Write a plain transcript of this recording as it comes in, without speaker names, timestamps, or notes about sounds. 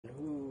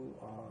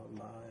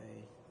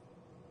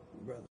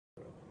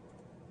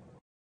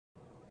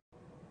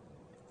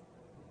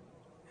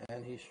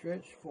And he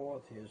stretched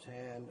forth his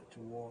hand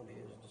toward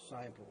his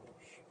disciples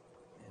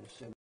and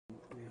said,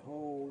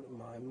 Behold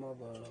my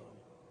mother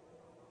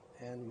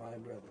and my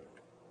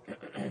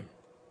brethren.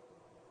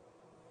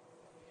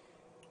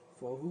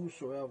 For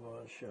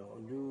whosoever shall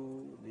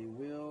do the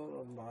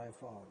will of my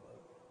Father,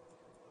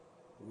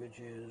 which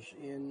is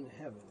in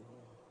heaven,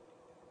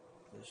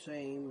 the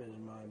same is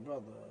my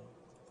brother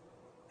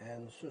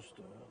and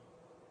sister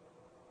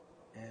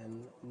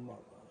and mother.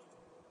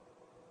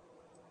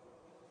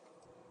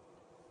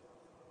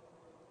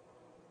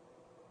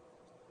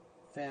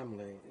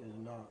 Family is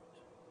not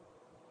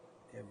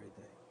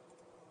everything.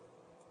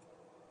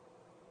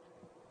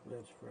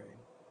 Let's pray.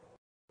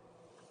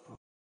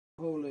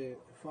 Holy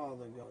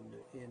Father God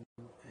in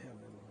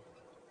heaven,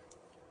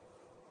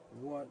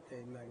 what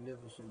a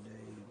magnificent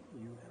day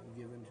you have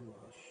given to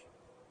us.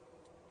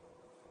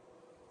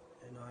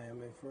 And I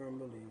am a firm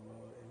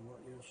believer in what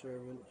your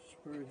servant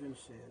Spurgeon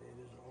said, it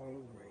is all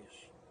of grace.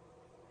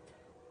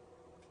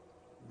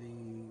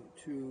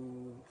 The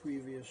two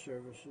previous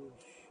services,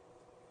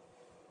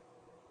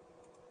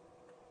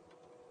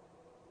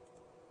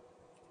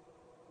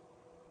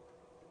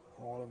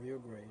 all of your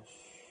grace.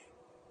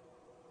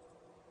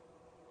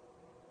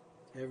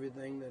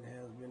 Everything that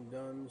has been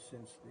done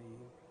since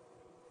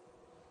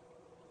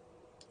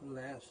the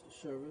last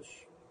service,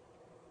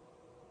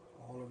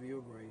 all of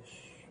your grace.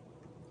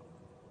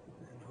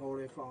 And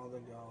Holy Father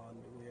God,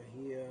 we are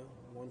here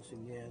once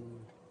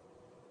again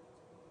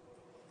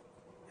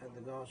at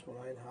the Gospel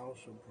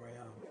Lighthouse of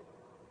Prayer,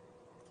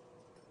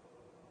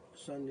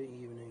 Sunday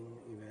evening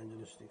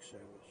evangelistic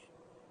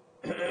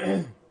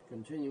service,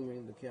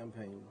 continuing the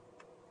campaign.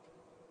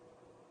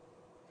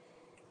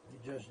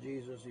 Just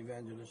Jesus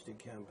Evangelistic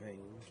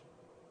Campaign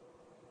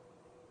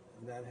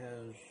that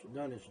has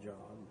done its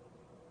job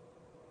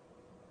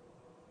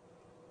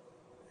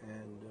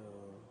and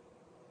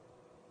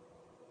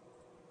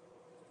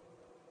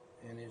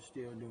is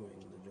still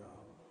doing the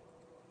job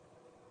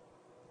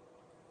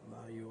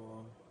by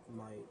your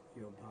might,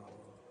 your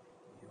power,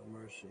 your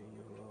mercy,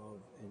 your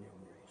love, and your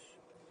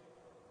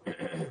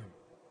grace.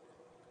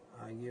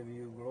 I give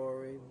you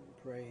glory,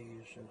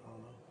 praise, and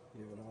honor.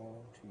 Give it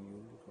all to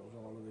you, because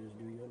all of it is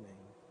due your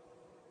name.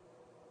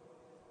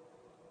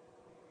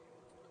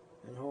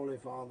 And Holy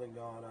Father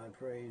God, I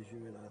praise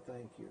you and I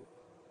thank you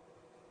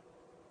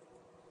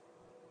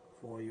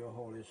for your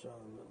Holy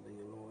Son,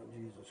 the Lord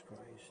Jesus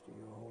Christ,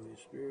 your Holy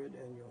Spirit,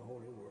 and your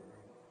Holy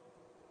Word.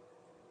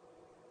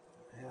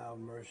 Have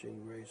mercy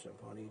and grace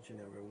upon each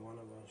and every one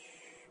of us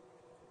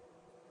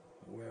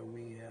where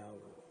we have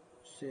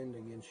sinned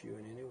against you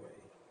in any way.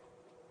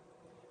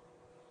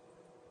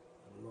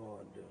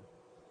 Lord,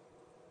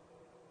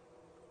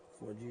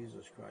 for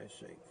Jesus Christ's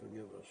sake,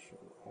 forgive us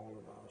all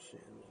of our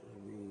sins as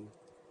we,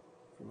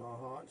 from our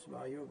hearts,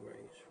 by your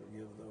grace,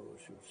 forgive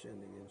those who've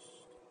sinned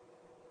against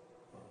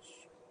us.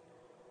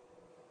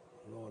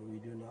 Lord, we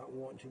do not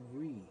want to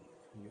grieve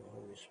your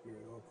Holy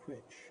Spirit or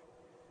quench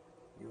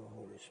your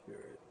Holy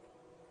Spirit.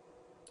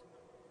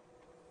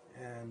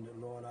 And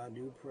Lord, I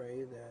do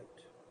pray that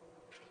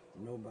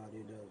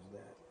nobody does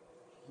that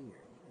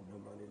here, and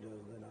nobody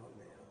does that out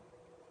there,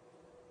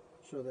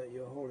 so that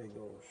your Holy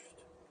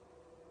Ghost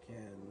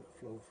can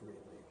flow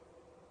freely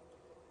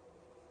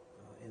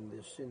in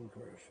this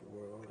sin-cursed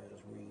world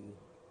as we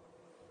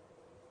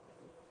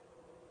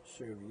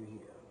serve you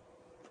here.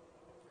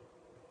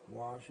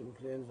 Wash and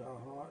cleanse our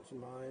hearts,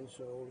 minds,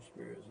 souls,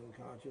 spirits, and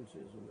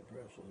consciences in the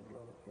precious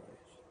blood of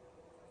Christ.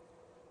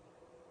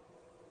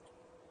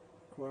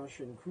 Crush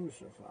and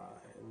crucify,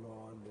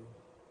 Lord,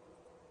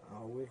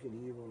 our wicked,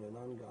 evil, and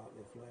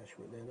ungodly flesh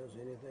within us,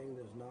 anything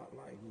that's not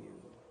like you.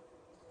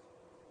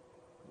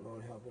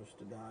 Lord, help us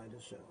to die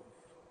to self.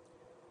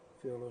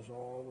 Fill us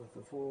all with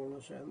the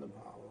fullness and the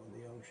power,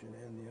 the unction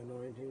and the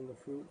anointing, the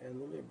fruit and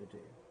the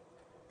liberty,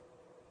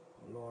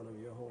 Lord, of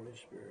your Holy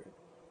Spirit.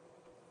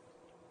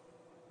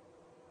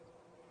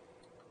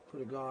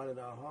 Put a guard in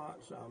our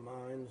hearts, our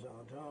minds,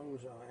 our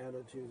tongues, our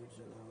attitudes,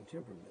 and our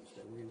temperaments,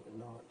 that we would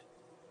not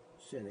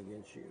sin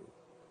against you.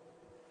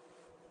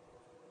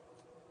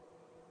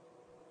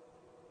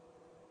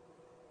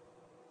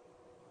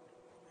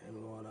 And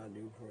Lord, I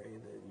do pray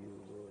that you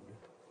would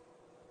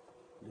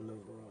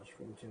deliver us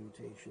from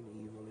temptation,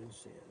 evil, and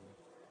sin.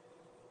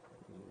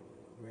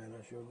 Grant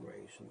us your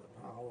grace and the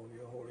power of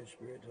your Holy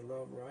Spirit to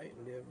love right,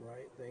 live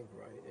right, think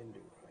right, and do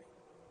right.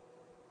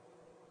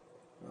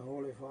 Now,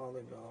 Holy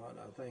Father God,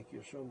 I thank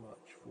you so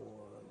much for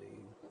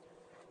the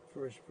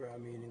first prayer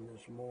meeting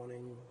this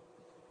morning,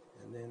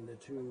 and then the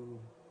two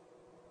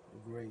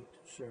great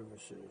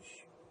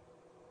services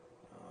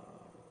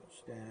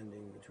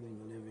standing between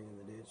the living and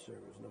the dead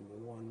service. Number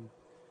one,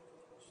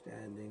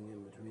 standing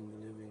in between the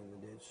living and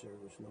the dead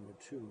service. Number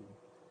two,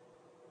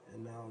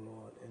 and now,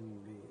 Lord,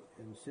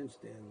 and since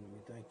then, we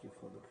thank you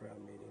for the prayer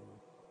meeting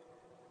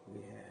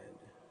we had,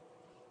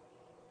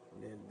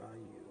 led by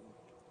you.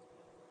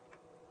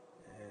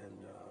 And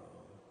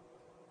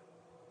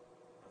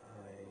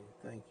I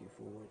thank you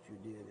for what you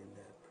did in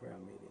that prayer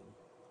meeting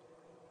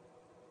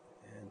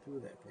and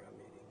through that prayer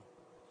meeting.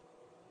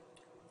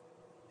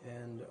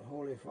 And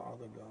Holy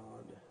Father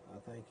God, I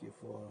thank you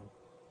for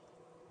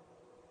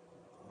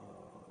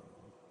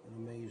an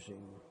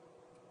amazing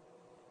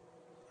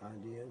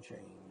idea and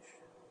change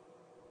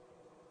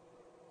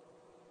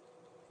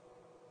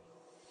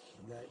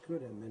that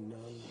could have been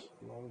done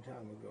a long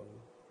time ago,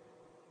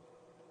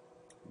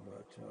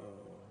 but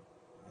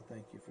I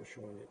thank you for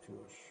showing it to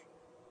us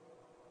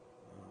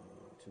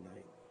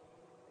tonight.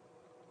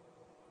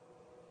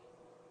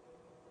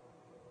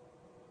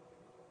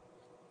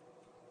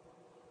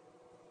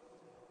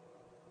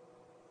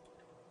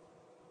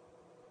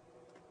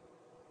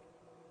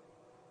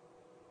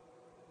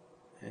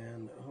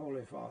 And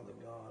Holy Father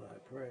God, I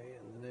pray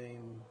in the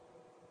name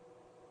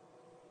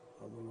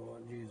of the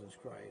Lord Jesus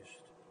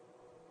Christ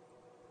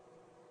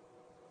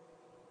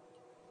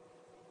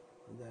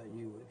that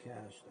you would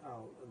cast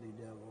out the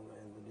devil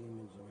and the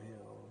demons of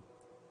hell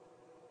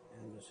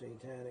and the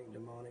satanic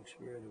demonic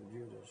spirit of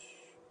Judas,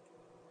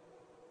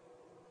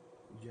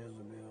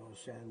 Jezebel,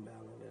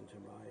 Sanballat, and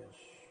Tobias.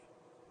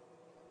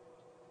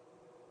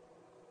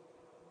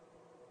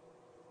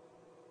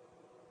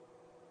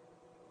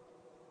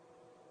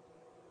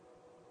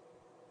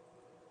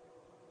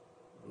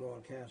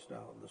 Lord, cast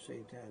out the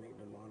satanic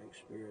demonic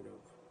spirit of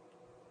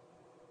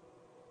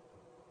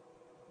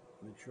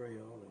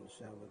betrayal and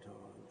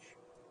sabotage,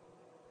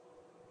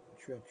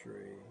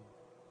 treachery,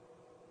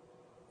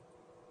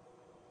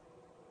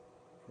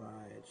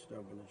 pride,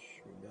 stubbornness,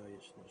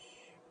 rebelliousness,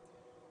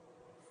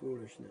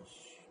 foolishness,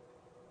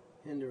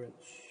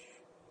 hindrance,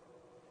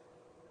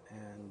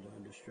 and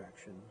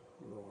distraction,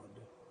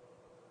 Lord,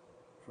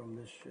 from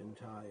this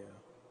entire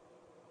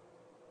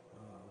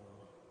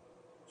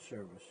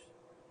service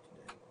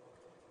today.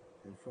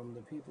 And from the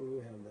people who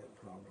have that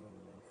problem,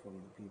 and from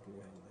the people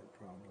who have that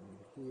problem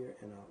here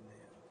and out there.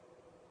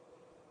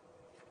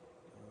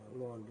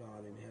 Lord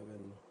God in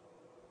heaven,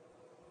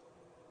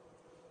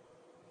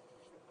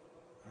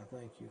 I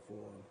thank you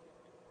for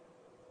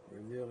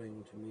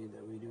revealing to me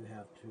that we do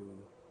have to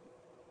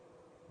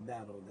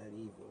battle that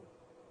evil.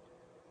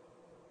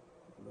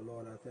 But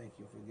Lord, I thank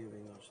you for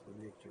giving us the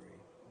victory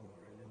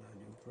over it. And I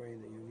do pray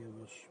that you give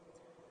us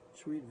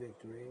sweet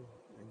victory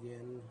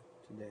again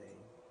today,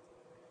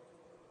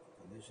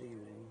 this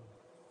evening,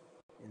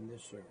 in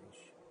this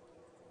service.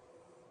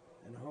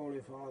 And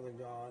Holy Father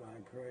God, I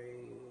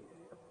pray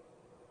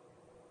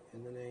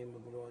in the name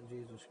of the Lord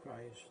Jesus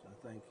Christ,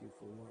 I thank you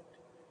for what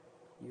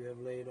you have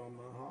laid on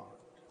my heart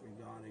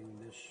regarding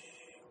this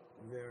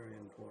very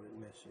important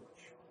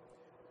message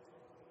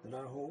that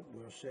I hope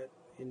will set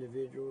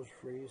individuals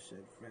free,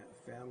 set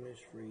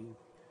families free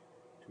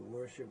to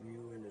worship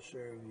you and to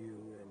serve you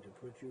and to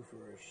put you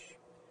first,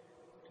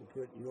 to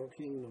put your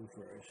kingdom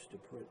first, to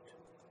put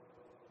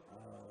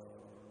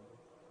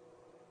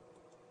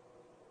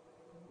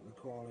the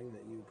calling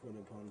that you put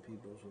upon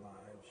people's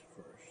lives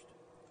first.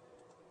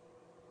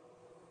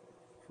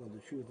 For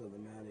the truth of the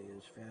matter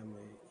is,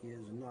 family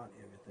is not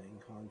everything,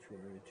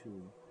 contrary to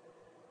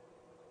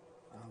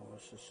our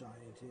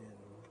society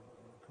and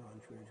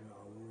contrary to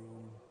our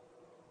world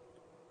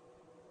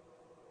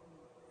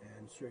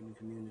and certain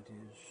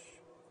communities.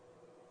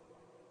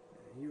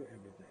 You're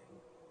everything.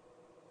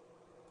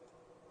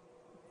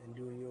 And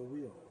doing your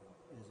will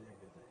is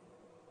everything.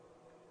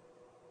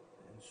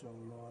 And so,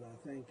 Lord,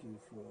 I thank you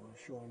for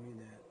showing me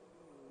that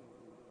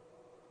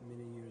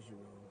many years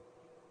ago.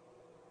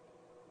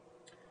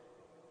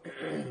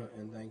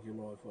 And thank you,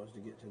 Lord, for us to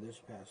get to this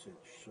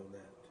passage so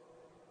that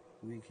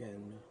we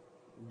can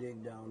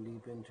dig down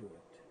deep into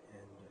it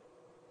and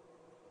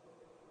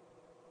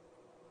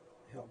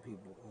help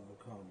people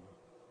overcome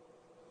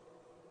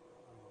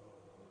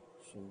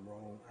some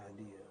wrong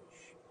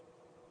ideas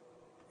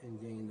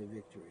and gain the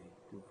victory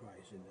through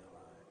Christ in their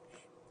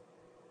lives.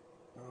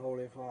 Now,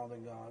 Holy Father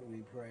God,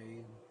 we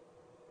pray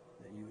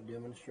that you would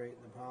demonstrate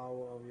the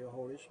power of your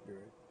Holy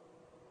Spirit.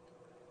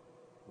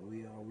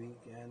 We are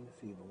weak and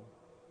feeble.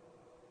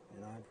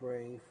 And I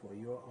pray for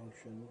your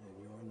unction and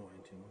your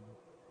anointing,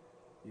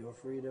 your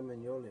freedom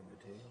and your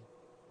liberty,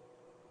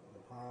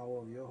 the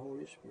power of your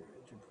Holy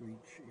Spirit to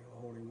preach your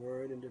holy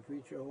word and to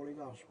preach your holy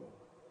gospel.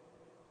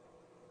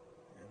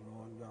 And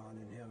Lord God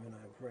in heaven,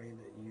 I pray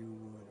that you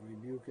would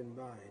rebuke and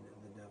bind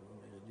the devil,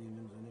 his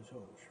demons, and his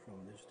hosts from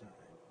this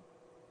time.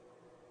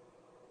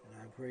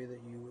 And I pray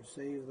that you would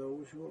save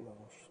those who are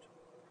lost,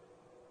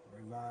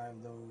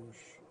 revive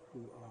those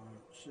who are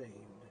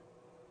saved.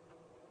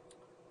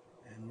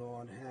 And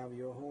Lord, have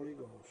your Holy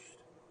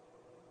Ghost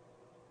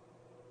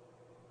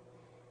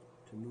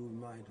to move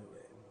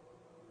mightily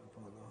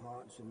upon the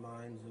hearts and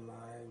minds and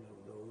lives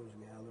of those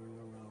gathering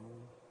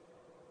around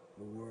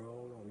the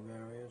world on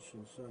various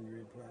and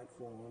sundry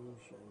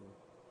platforms and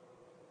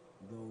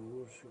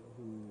those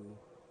who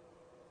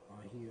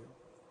are here.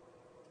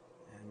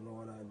 And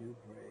Lord, I do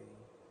pray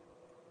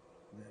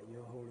that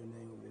your holy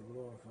name will be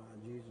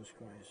glorified, Jesus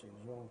Christ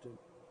exalted,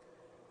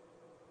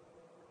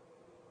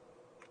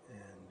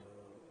 and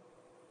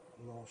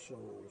lost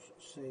souls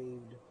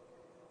saved,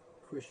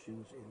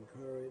 Christians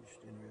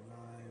encouraged and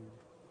revived.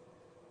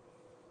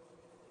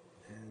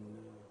 And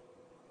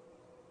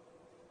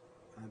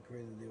I pray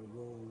that they'll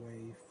go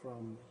away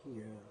from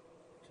here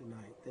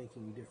tonight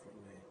thinking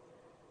differently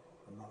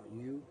about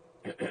you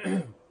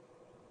and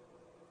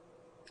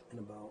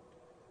about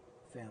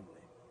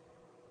family.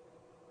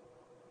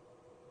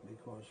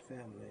 Because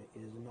family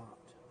is not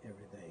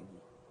everything.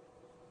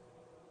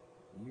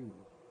 You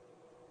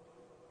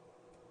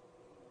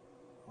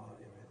are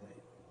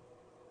everything.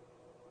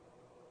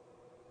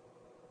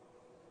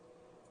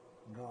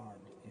 God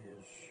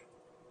is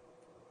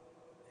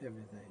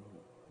everything.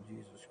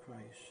 Jesus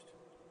Christ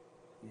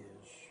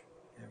is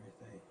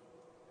everything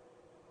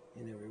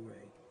in every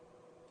way.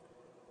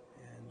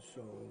 And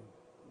so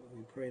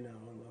we pray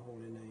now in the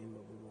holy name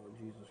of the Lord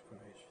Jesus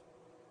Christ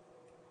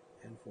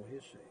and for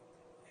his sake.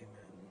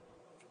 Amen.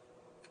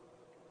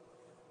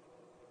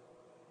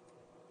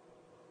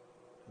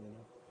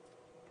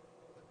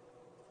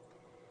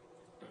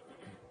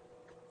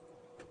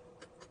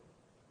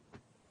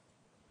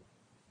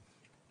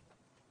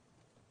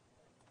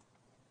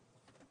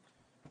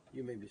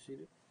 You may be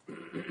seated.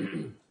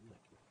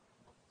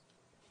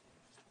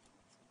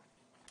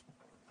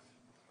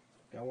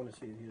 I want to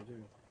see it here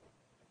too.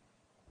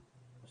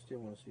 I still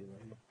want to see it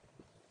right here.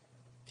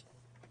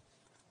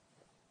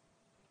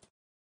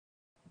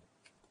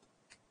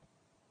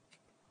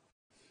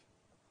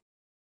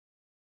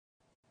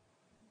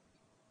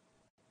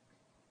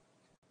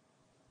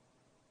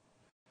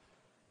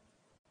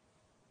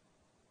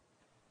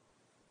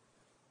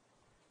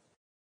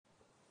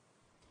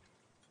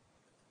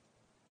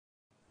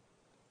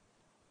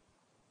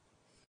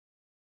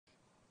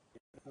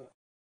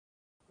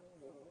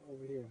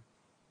 Over here.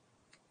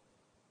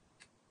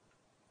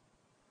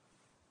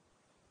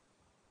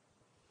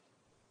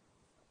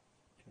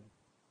 Okay.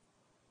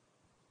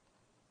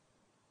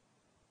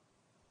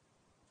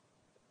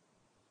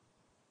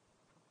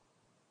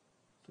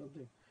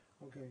 Something.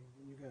 Okay,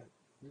 you got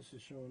this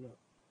is showing up.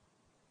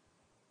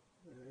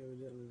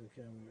 Evidently the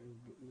camera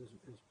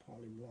is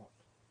partly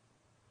blocked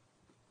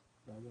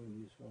by one of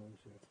these phones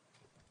here.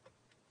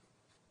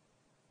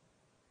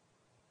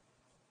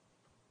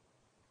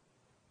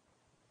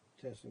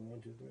 Testing 1,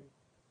 2, 3.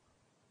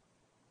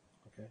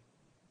 Okay.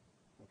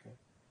 Okay.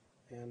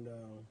 And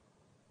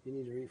you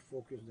need to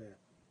refocus that.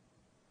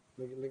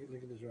 Look at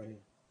this right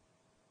here.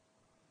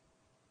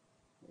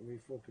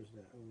 Refocus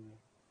that over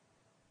there.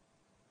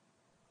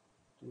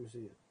 Let me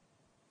see it.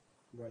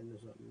 Brighten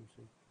this up. Let me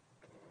see.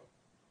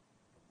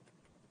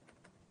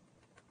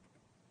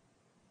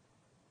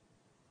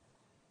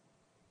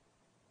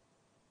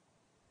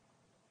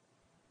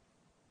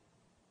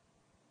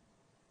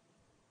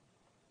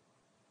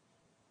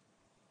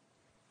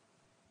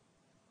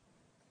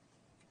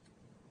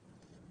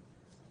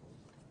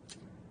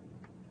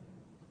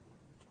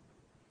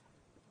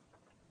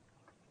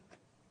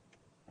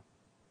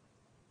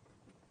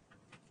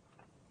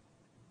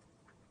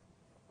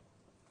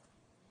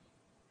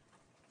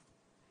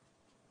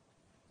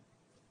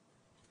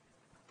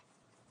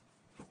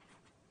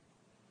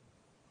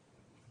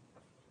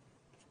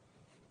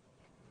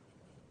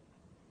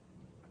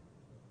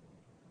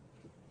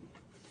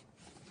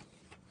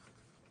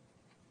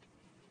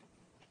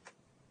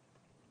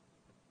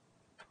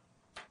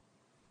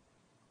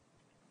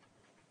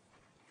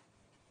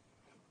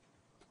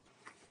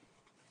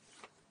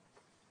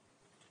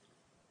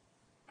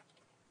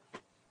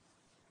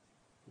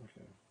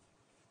 Okay.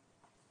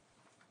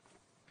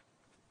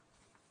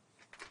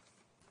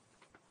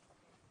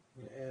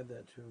 I'm gonna add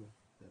that to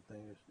that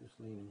thing. It's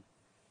leaning.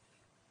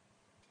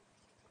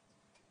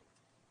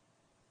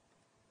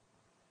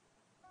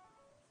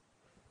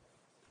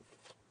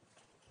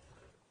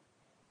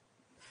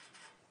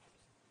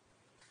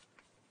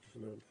 Just a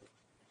little bit.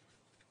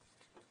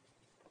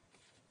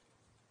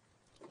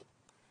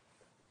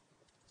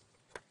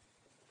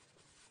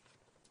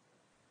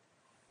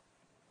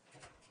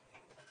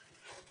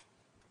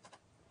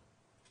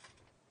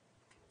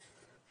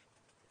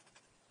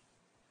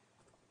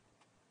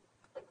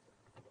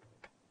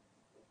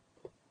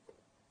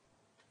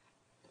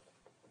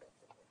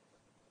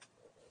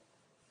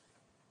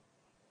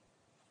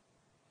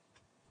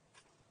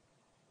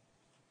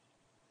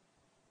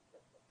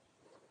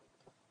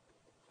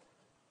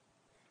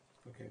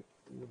 Okay,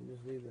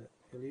 just leave that.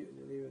 Leave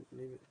it.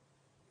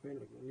 Wait,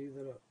 look, leave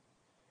that up.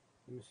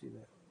 Let me see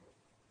that.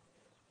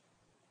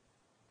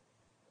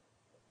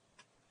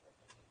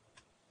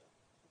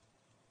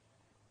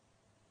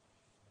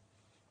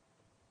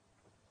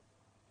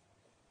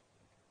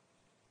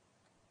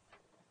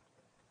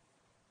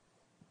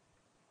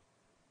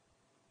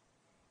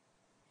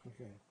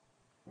 Okay,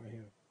 right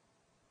here.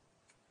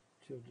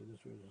 Tilt it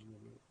this way just a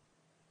little bit.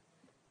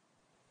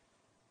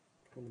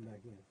 Coming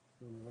back in.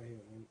 No, right here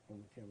on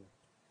the camera.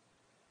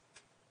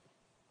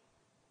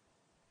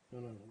 No,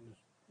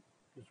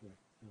 this way.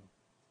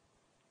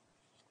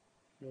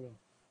 No.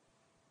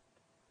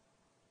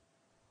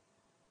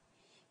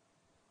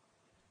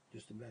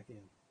 Just the back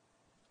end.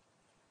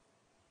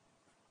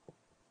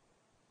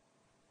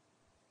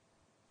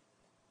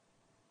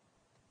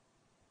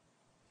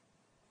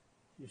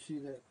 You see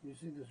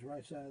this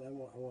right side? I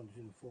want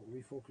you to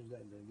refocus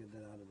that and then get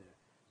that out of there,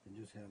 and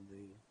just have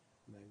the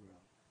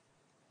background.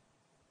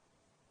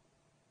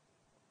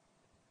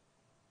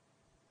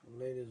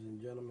 Ladies and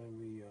gentlemen,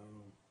 we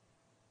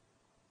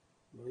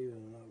believe it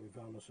or not, we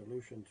found a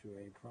solution to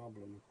a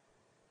problem,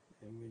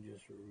 and we're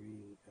just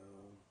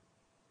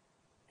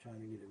trying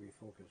to get it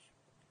refocused.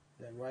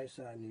 That right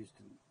side needs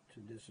to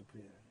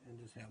disappear and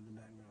just have the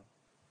background.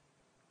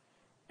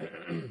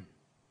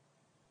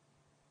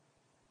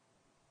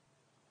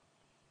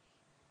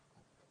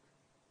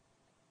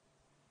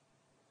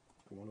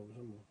 Come on over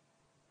some more.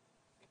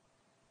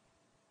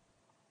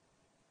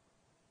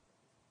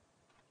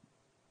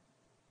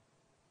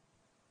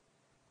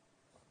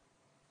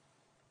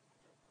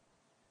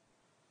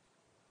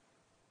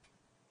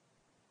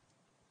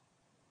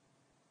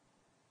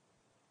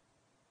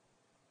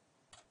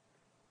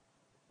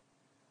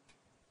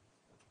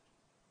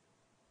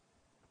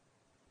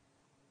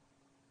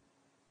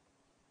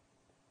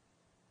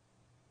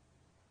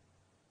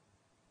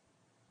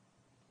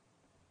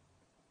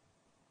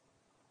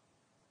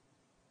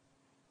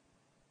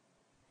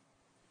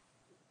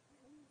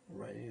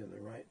 Right here, the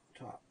right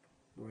top.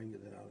 Go ahead and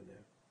get that out of there.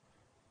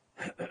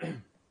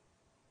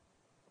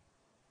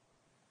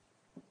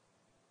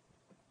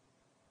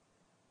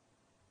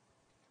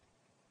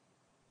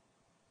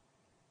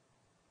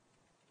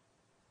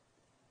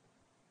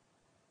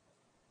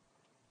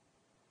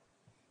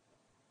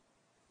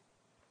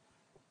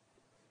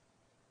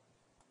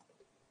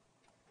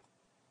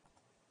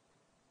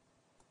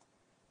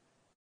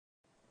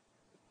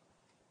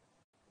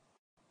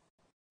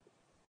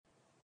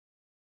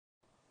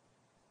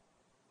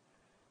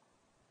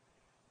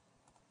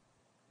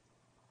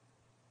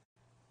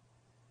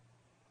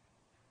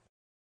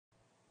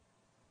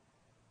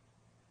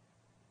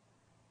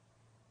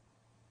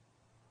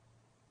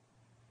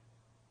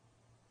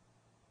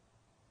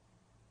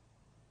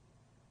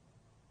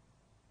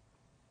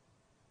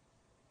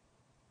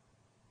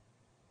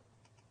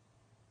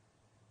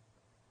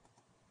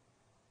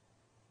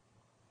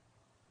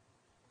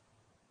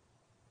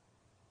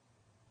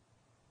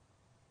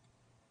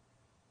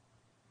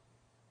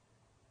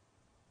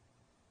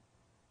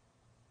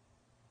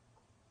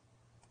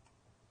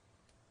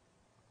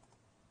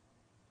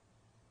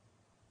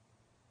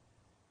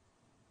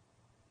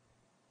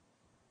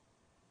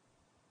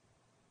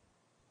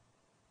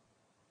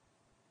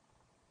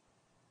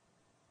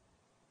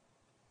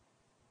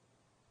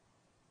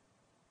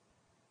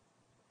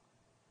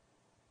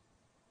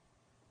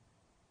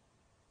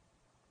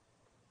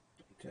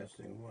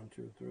 Testing 1,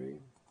 2, 3.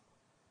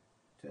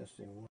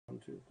 Testing 1,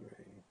 2, 3.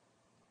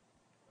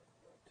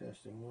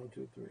 Testing 1,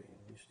 2, 3.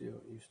 You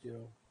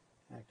still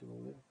active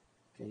over there?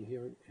 Can you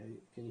hear it?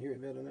 Can you hear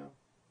it better now?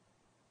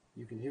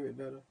 You can hear it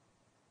better?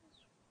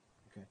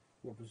 Okay.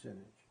 What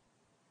percentage?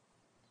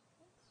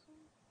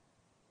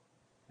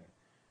 Okay.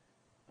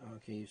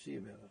 Can you see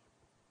it better?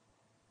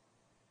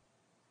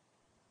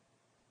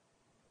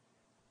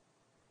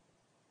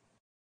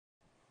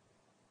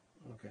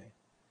 Okay.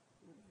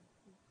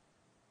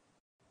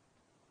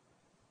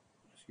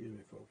 Excuse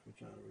me, folks. We're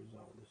trying to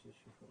resolve this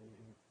issue for you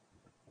here.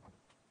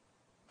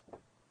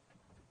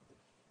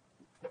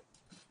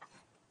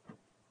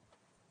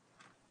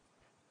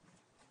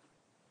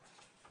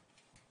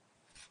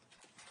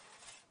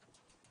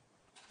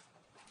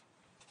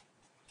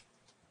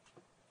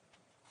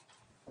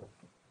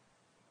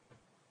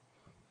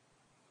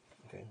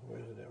 Okay, where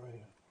is it at? Right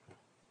here.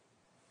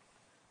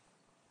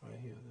 Right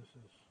here, this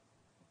is.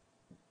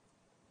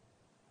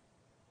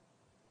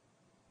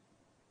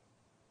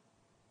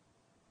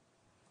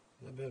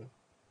 Is that better?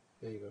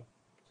 There you go.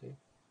 See?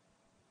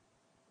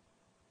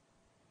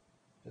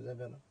 Is that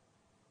better?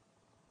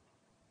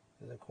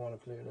 Is that corner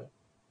cleared up?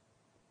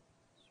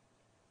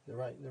 The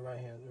right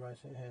hand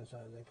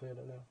side, is that cleared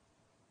up now?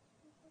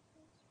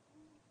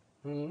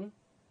 Hmm?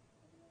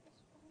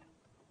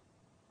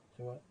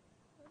 See what?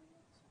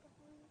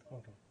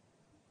 Okay.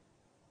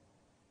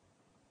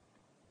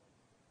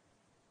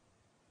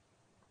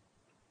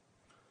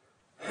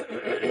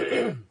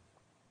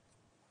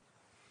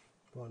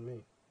 Pardon me.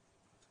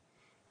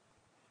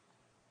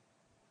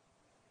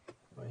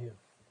 Right here.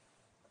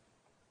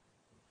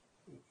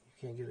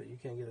 You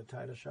can't get a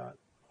tighter shot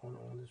on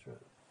this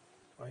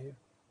right here.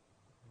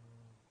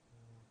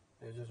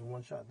 It's just a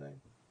one shot thing.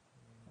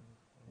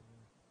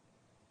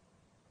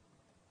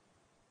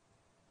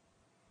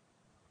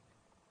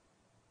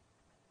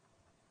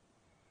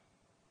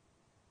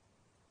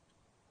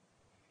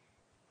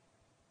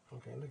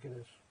 Okay, look at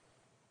this.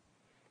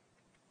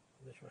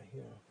 This right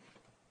here.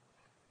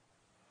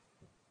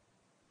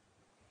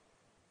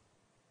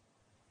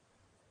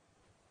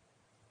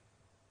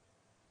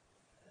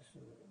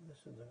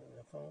 This is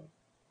the phone.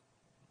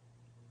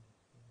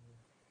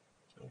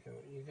 Okay,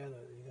 you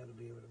gotta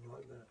be able to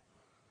block that.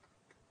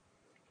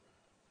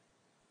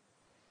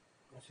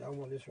 See, I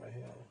want this right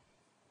here.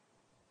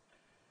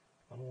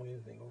 I don't want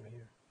anything over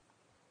here.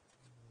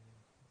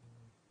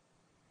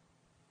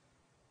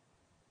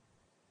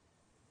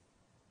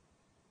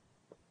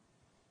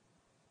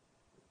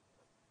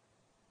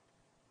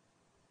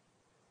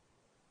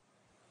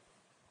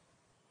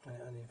 I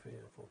need for you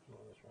to focus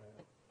on this right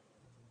here.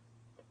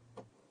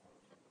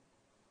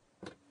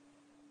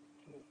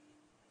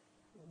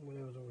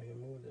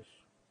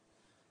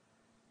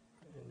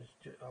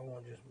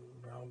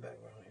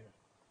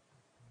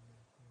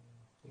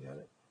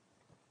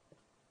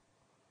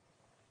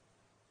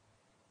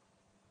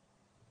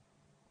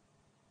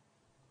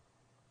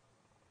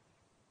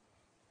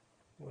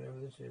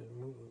 it says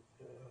move.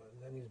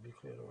 That needs to be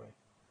cleared away.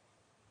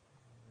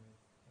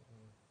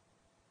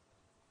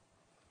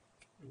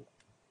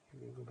 You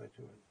can go back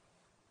to it.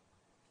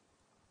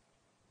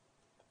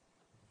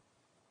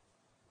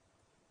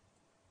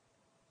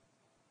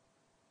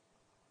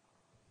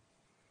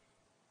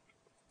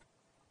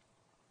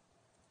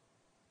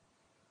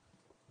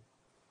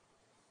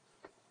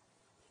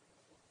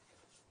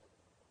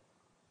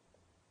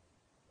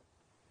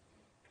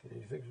 Can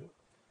you fix it?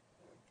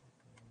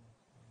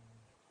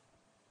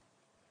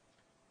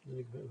 Then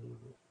you can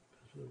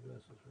put the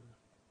glasses for that.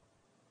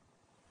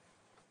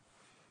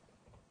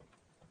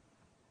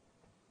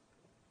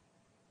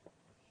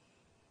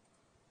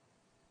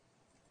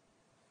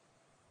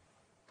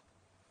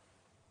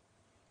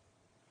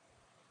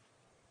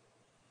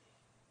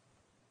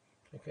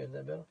 Okay, is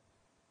that better?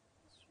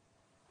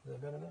 Is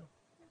that better now?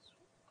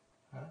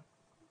 Huh?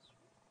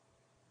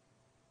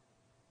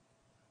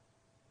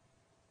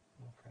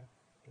 Okay.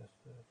 That's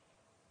good.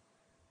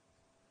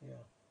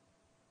 Yeah.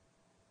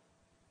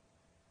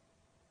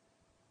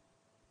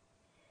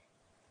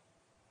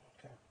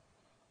 Okay.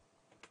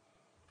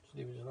 Just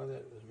leave it just like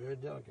that. It's very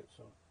delicate,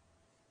 so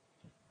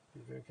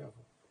be very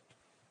careful.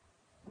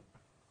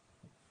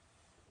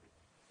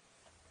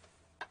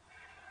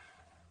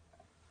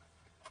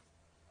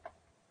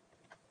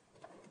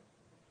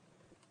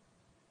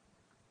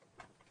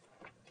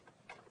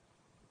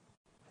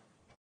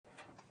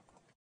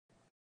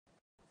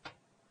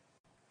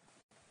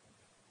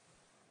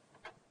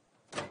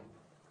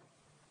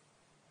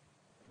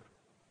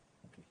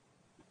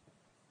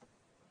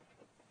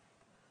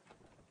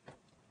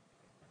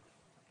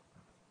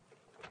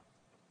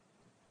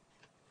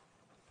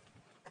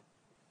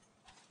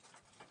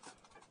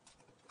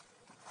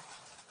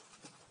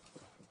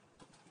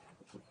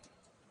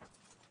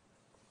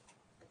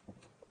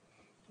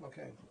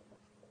 Okay.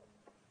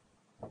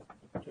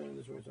 Turn it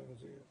this way so I can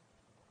see it.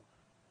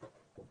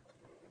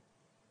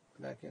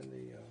 Back in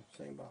the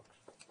same box.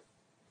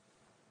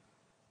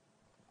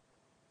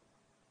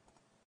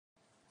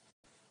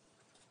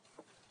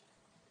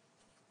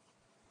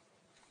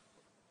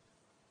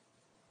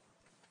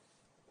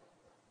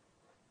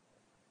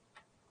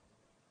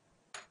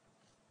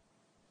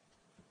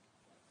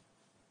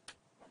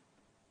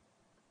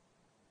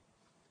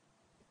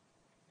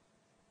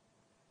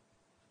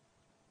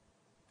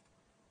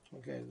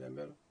 Okay, is that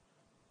better?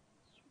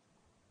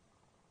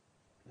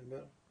 Is that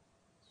better?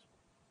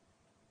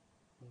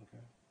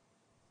 Okay.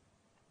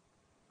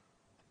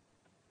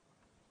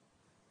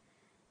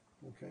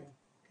 Okay.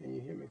 Can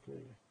you hear me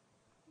clearly?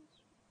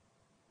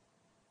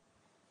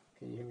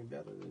 Can you hear me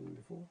better than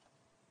before?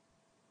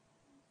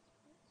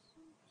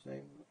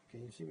 Same?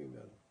 Can you see me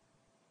better?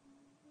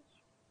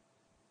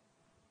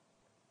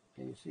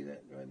 Can you see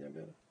that right there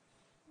better?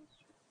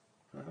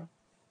 Huh?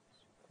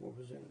 What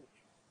percentage?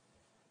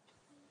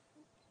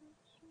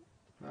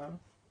 Huh?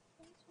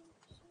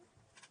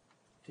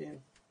 10?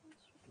 Okay.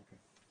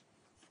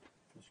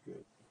 That's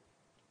good.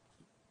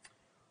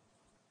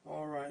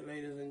 All right,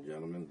 ladies and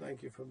gentlemen,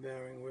 thank you for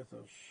bearing with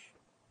us.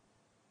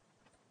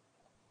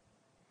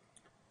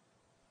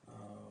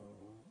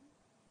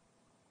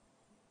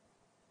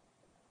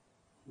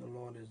 The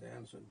Lord has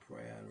answered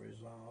prayer and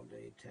resolved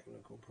a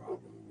technical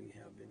problem we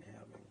have been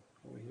having.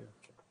 Over here.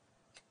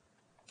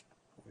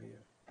 Over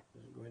here.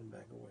 Just go ahead and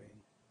back away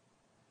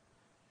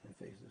and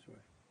face this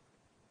way.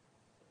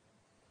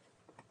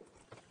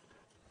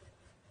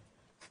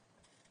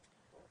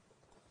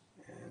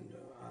 And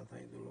I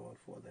thank the Lord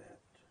for that.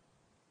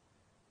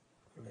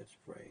 Let's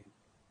pray.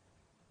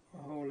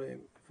 Holy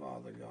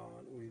Father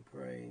God, we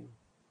pray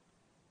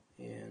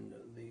in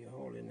the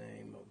holy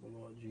name of the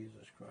Lord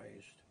Jesus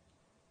Christ.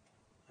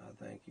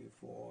 I thank you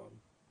for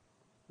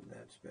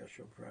that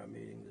special prayer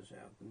meeting this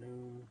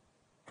afternoon.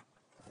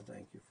 I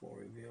thank you for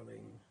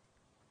revealing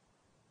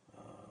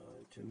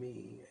to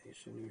me a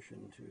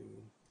solution to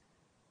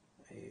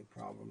a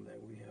problem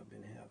that we have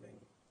been having.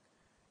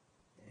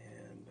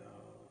 And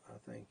I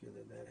thank you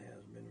that that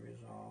has been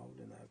resolved,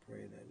 and I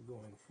pray that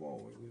going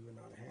forward we will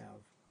not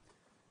have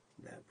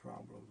that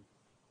problem.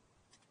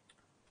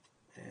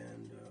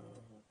 And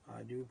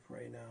I do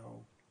pray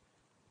now,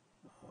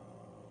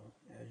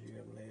 as you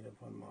have laid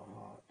upon my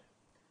heart,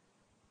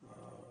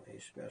 a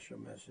special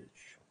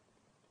message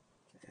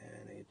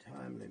and a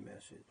timely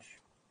message.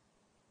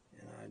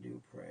 And I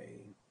do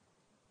pray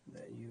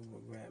that you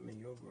will grant me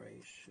your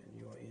grace and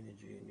your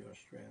energy and your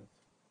strength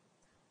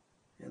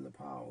and the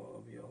power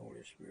of your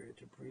Holy Spirit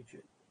to preach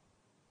it.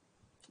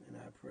 And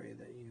I pray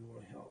that you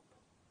will help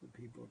the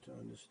people to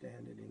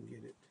understand it and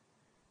get it,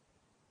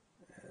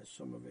 as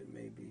some of it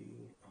may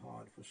be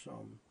hard for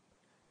some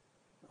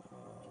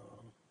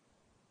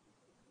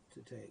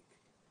to take.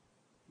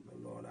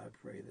 But Lord, I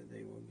pray that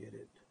they will get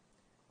it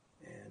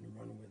and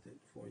run with it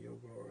for your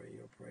glory,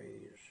 your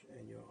praise,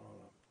 and your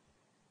honor.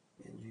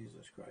 In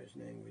Jesus Christ's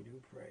name we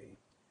do pray.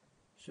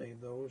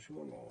 Save those who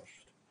are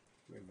lost.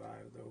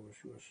 Revive those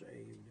who are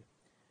saved.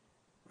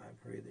 I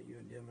pray that you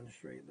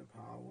demonstrate the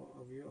power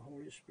of your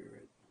Holy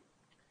Spirit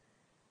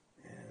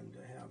and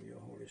have your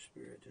Holy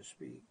Spirit to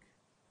speak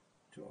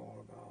to all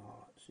of our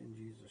hearts. In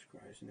Jesus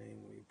Christ's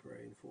name we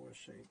pray and for his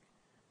sake.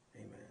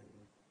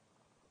 Amen.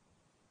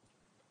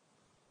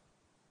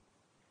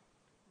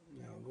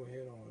 Now go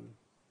ahead on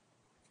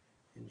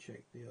and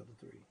check the other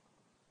three.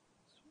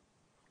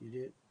 You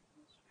did?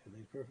 Are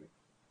they perfect?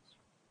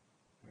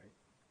 Right.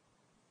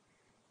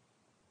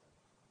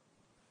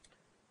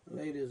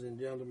 Ladies and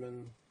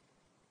gentlemen,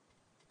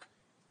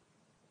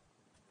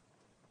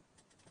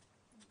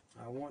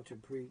 I want to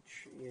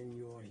preach in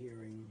your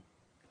hearing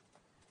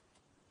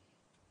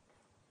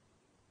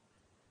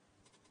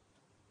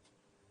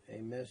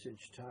a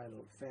message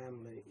titled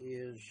Family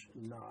is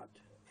Not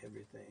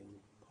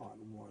Everything, Part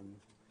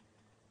 1,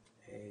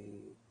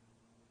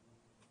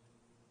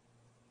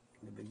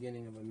 the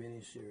beginning of a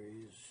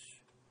mini-series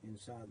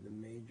inside the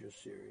major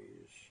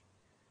series,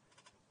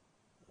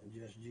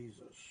 Just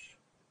Jesus,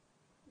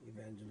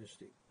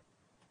 Evangelistic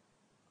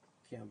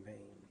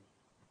campaign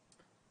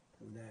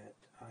that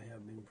I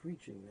have been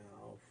preaching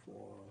now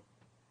for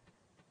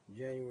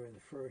January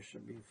the 1st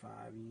will be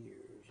 5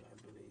 years, I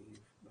believe,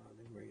 by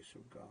the grace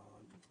of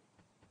God.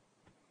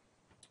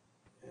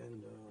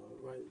 And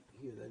right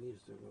here, that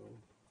needs to go.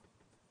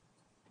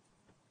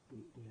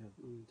 Let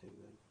me take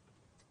that.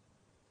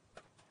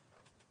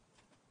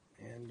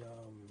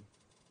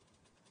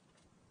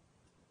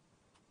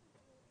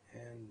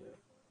 And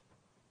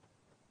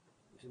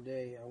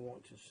today I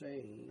want to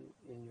say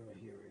in your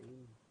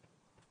hearing,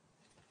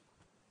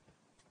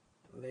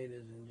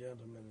 ladies and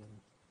gentlemen,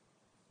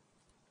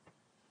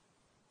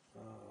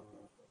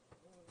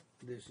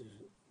 this is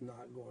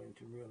not going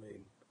to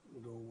really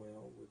go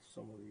well with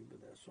some of you,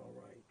 but that's all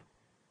right.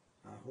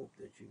 I hope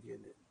that you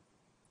get it.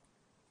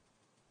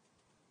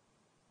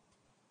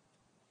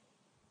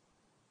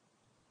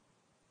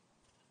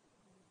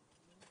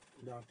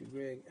 Dr.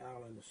 Greg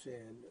Allen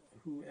said,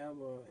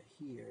 whoever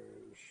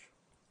hears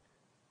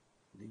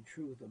the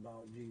truth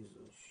about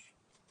Jesus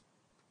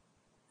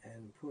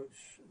and puts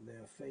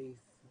their faith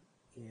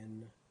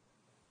in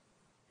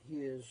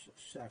his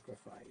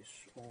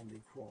sacrifice on the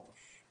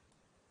cross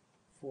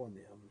for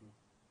them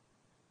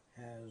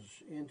has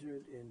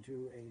entered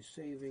into a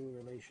saving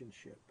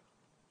relationship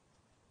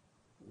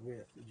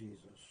with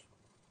Jesus.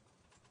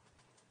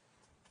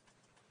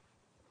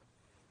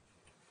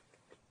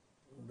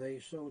 They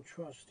so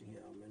trust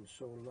him and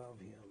so love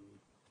him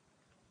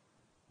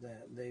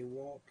that they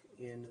walk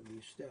in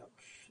the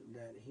steps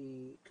that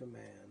he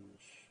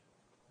commands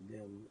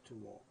them to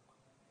walk.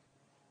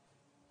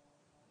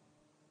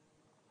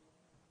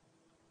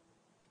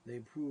 They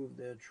prove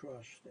their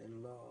trust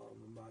and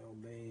love by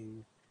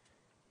obeying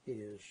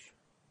his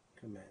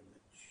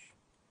commandments.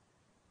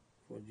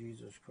 For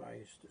Jesus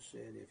Christ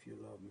said, if you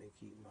love me,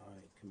 keep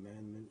my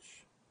commandments.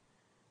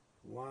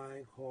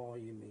 Why call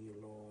ye me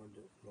Lord,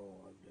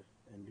 Lord,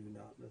 and do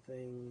not the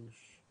things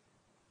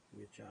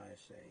which I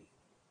say?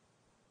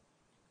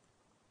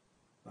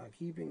 By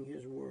keeping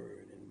his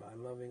word and by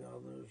loving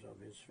others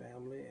of his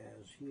family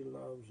as he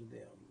loves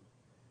them,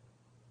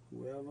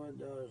 whoever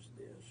does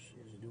this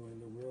is doing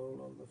the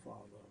will of the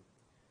Father,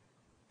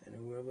 and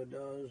whoever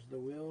does the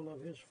will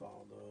of his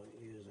Father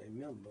is a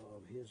member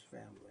of his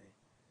family.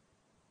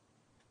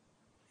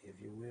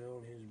 If you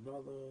will, his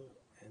brother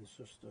and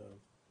sister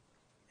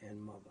and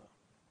mother.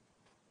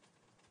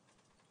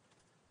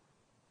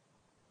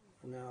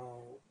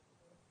 Now,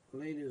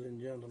 ladies and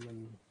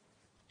gentlemen,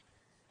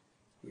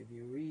 if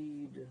you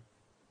read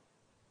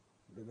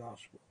the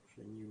Gospels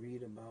and you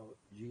read about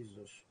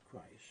Jesus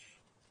Christ,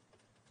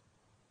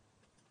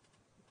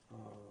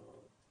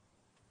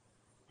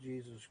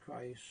 Jesus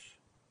Christ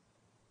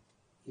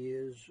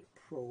is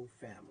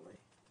pro-family.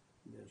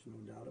 There's no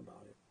doubt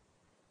about it.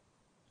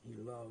 He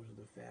loves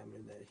the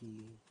family that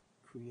he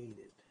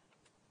created.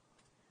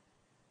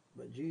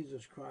 But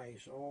Jesus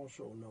Christ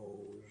also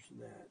knows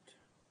that,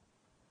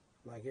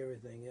 like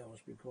everything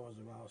else, because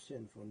of our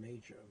sinful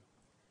nature,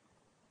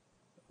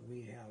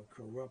 we have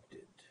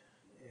corrupted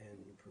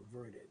and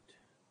perverted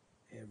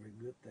every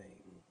good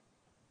thing.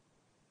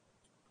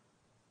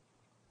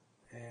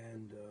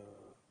 And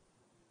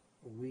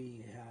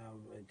we have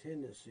a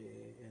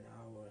tendency in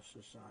our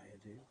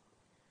society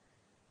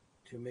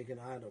to make an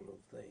idol of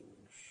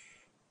things.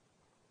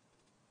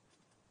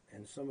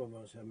 And some of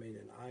us have made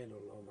an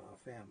idol of our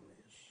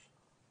families.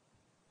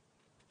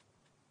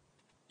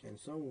 And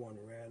someone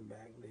ran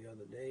back the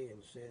other day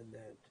and said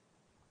that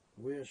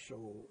we're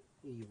so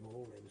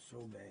evil and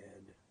so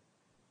bad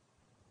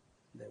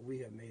that we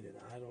have made an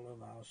idol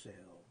of ourselves.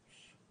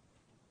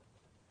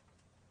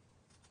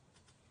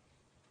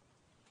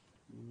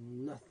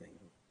 Nothing,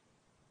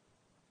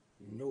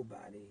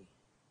 nobody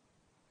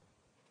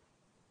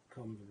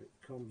comes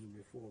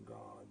before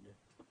God.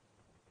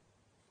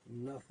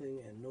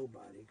 Nothing and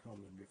nobody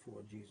comes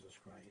before Jesus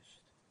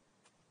Christ.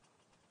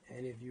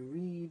 And if you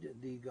read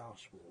the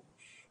Gospels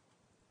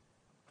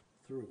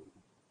through,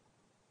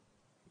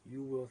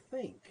 you will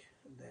think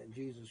that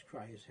Jesus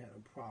Christ had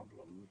a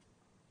problem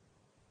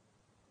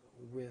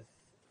with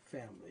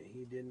family.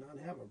 He did not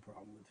have a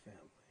problem with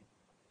family.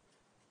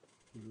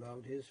 He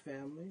loved his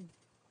family.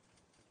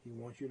 He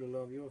wants you to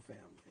love your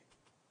family.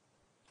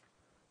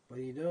 But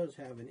he does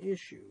have an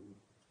issue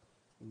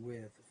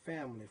with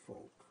family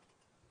folk,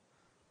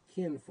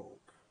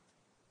 kinfolk,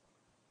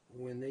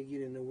 when they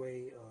get in the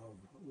way of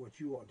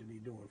what you ought to be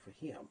doing for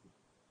him,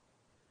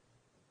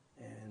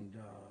 and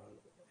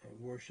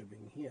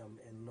worshiping him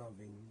and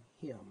loving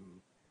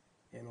him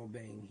and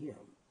obeying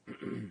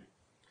him.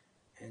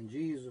 And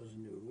Jesus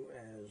knew,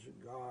 as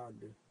God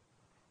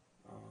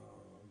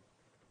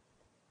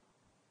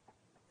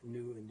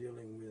knew in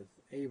dealing with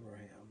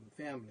Abraham,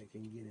 family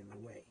can get in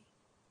the way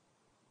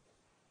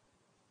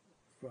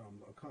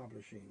from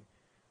accomplishing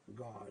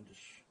God's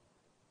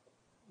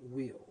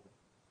will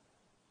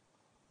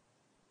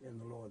and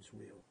the Lord's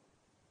will.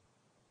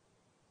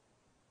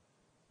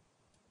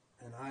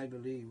 And I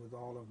believe with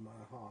all of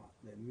my heart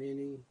that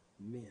many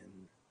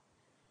men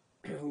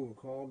who were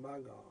called by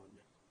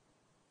God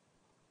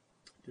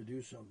to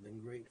do something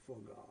great for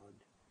God,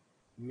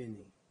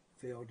 many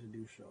failed to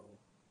do so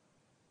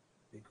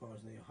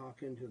because they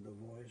hearkened to the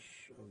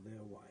voice of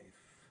their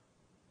wife.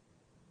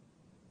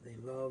 They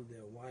loved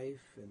their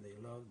wife and they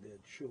loved their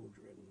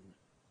children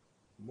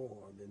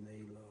more than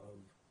they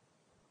loved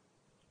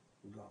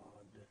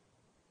God.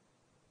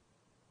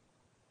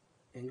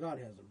 And God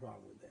has a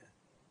problem with that.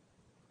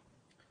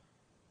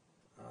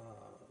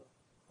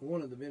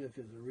 One of the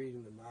benefits of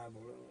reading the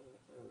Bible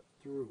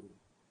through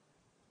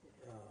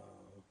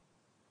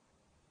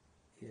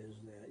is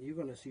that you're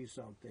going to see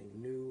something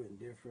new and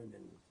different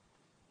and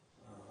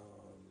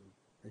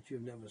that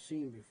you've never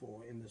seen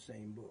before in the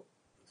same book,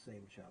 the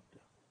same chapter.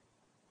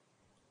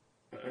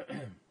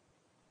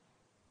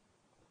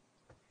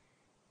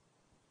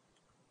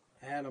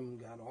 Adam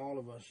got all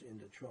of us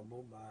into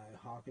trouble by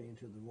hearkening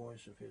to the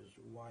voice of his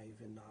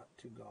wife and not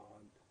to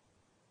God.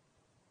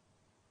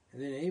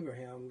 And then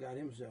Abraham got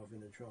himself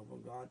into trouble.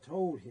 God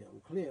told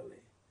him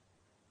clearly,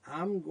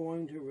 I'm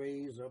going to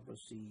raise up a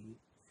seed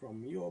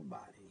from your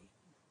body.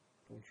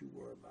 Don't you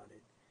worry about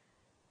it.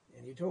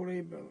 And he told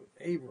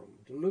Abram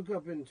to look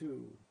up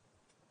into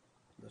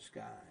the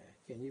sky.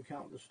 Can you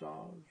count the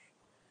stars?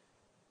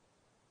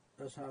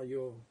 That's how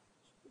your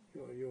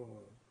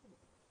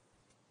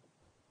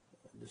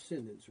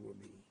descendants will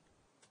be.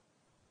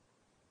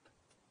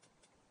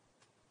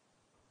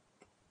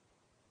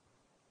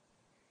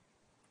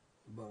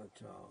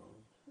 But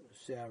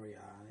Sarai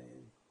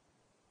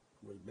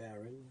was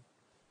barren,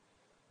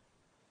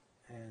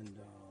 and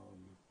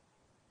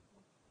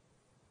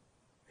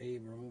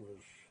Abram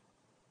was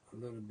a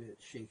little bit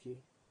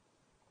shaky,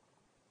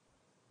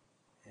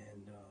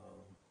 and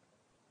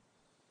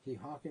he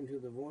hearkened to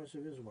the voice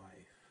of his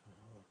wife.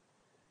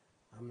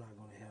 I'm not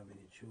going to have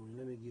any children.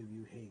 Let me give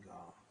you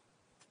Hagar.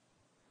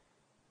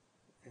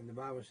 And the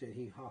Bible said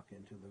he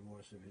hearkened to the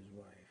voice of his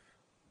wife.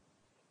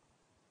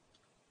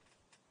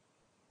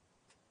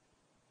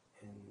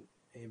 And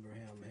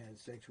Abraham had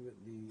sex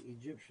with the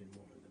Egyptian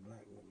woman, the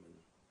black woman.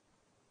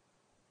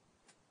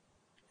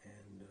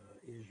 And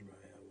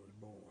Israel was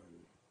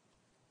born.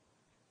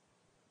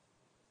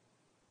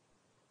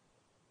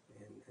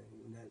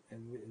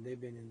 And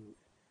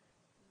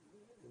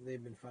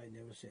they've been fighting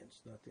ever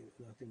since.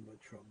 Nothing but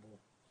trouble.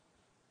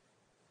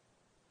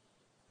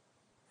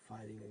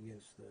 Fighting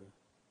against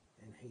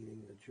and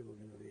hating the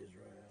children of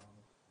Israel.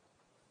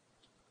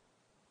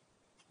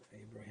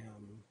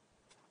 Abraham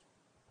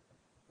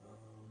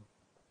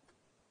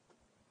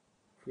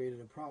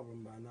created a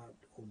problem by not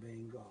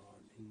obeying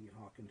God. He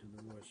hearkened to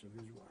the voice of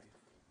his wife.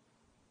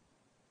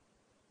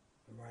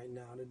 And right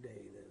now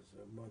today, there's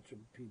a bunch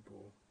of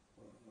people,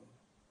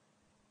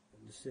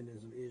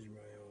 descendants of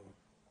Israel,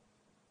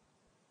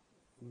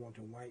 who want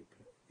to wipe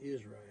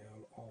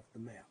Israel off the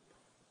map.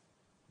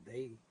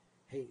 They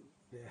hate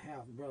their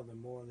half-brother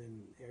more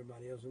than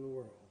everybody else in the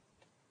world.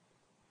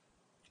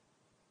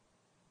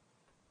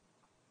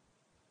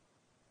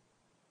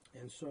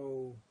 And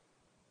so,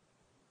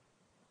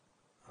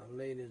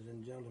 ladies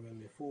and gentlemen,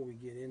 before we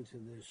get into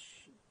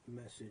this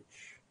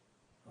message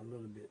a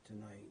little bit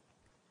tonight,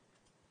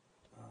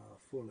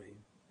 fully,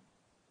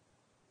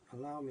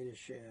 allow me to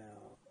share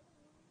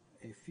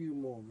a few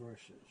more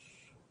verses,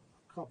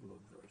 a couple of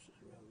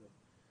verses rather,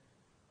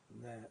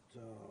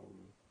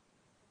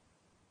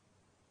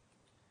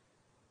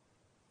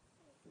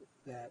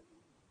 that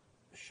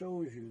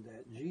shows you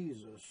that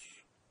Jesus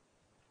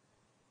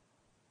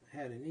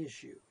had an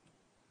issue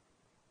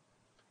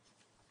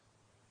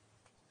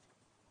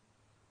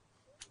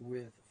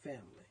with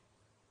family.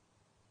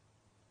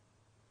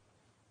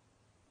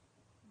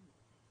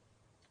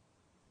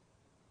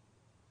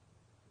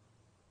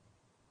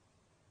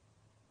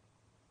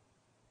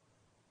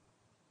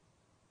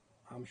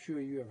 I'm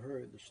sure you have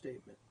heard the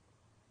statement,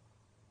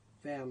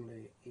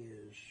 family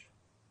is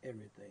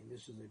everything.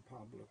 This is a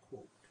popular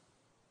quote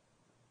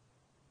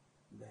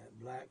that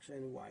blacks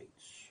and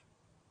whites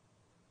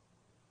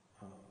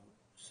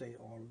say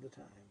all of the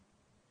time.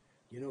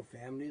 You know,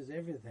 family is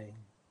everything.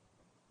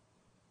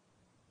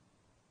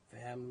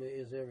 Family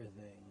is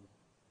everything.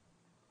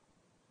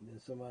 And then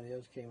somebody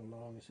else came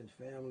along and said,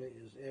 family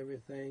is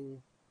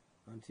everything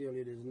until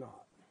it is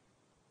not.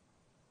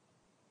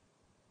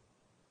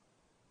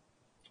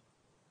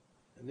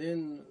 And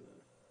then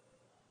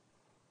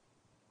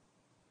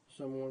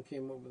Someone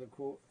came up with a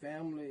quote,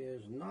 family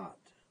is not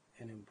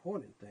an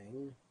important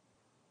thing,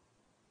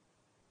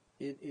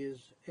 it is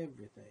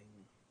everything.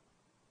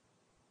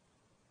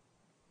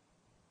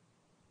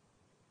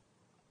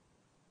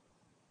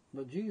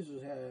 But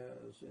Jesus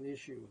has an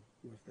issue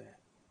with that.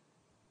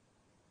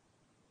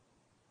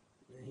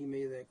 And he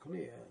made that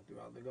clear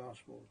throughout the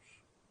Gospels.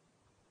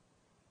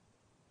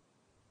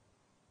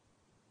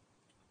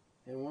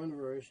 In one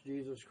verse,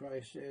 Jesus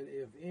Christ said,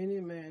 if any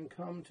man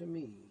come to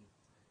me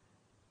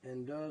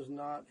and does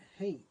not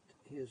hate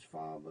his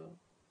father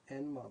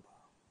and mother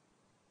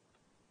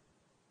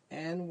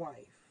and wife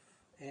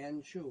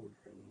and children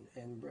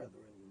and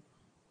brethren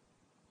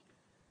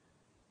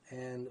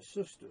and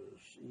sisters,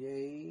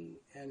 yea,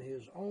 and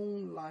his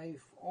own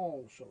life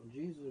also.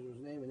 Jesus was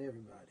naming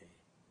everybody.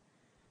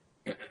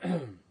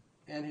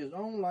 And his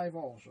own life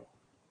also.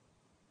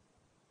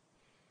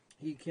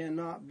 He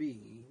cannot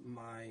be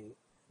my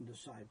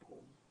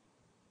disciple.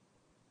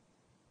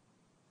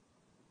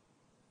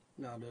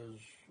 Now, does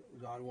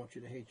God want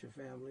you to hate your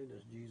family?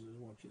 Does Jesus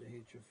want you to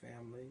hate your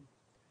family?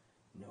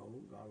 No,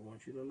 God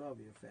wants you to love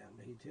your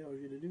family. He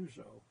tells you to do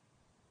so.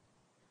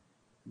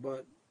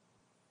 But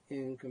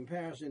in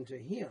comparison to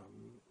him,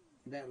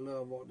 that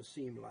love ought to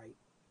seem like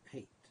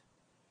hate.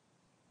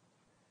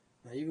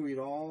 Now, you can read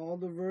all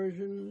the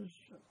versions,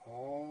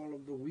 all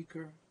of the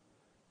weaker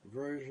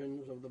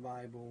versions of the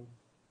Bible.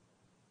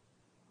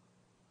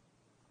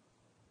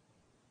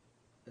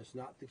 That's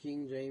not the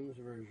King James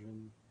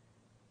Version.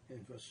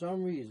 And for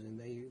some reason,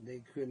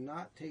 they could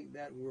not take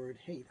that word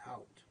hate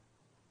out.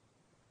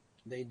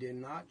 They did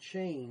not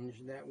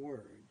change that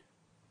word.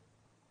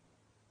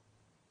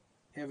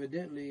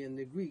 Evidently, in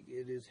the Greek,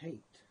 it is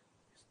hate.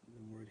 It's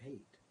the word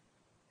hate,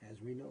 as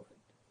we know it.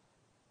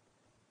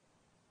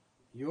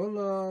 Your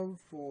love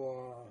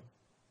for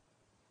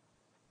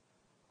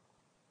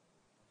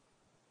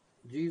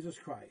Jesus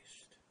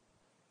Christ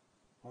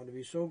ought to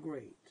be so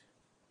great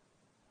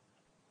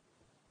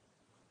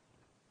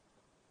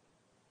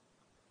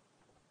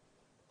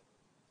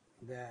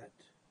that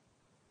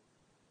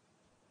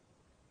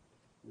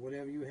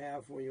whatever you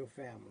have for your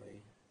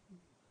family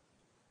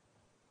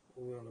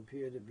will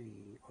appear to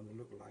be or to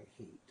look like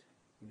hate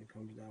when it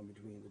comes down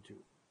between the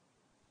two.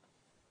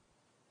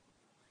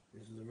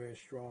 This is a very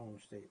strong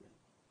statement.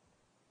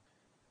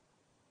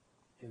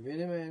 If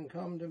any man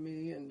come to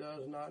me and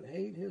does not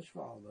hate his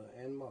father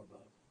and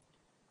mother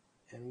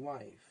and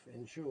wife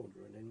and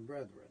children and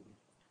brethren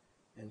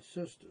and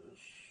sisters,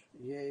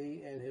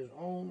 yea, and his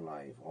own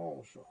life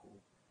also,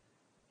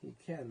 he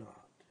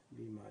cannot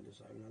be my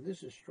disciple. Now,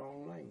 this is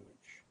strong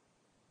language.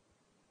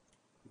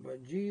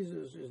 But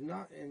Jesus is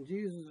not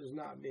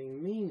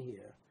being mean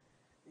here.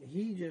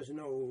 He just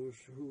knows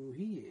who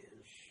he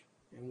is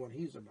and what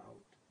he's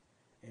about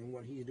and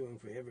what he's doing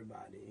for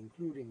everybody,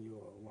 including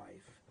your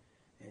wife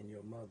and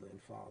your mother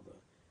and father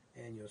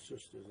and your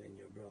sisters and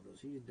your brothers.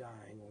 He's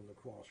dying on the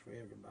cross for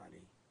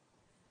everybody.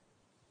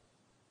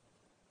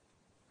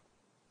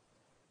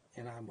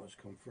 And I must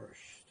come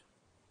first.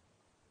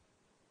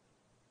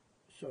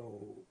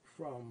 So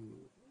from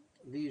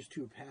these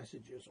two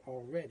passages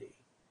already,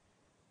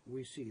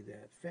 we see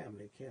that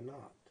family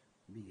cannot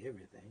be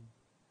everything.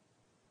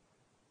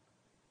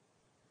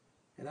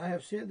 And I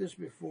have said this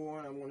before,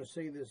 and I'm going to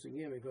say this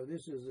again because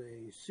this is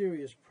a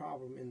serious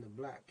problem in the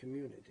black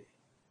community.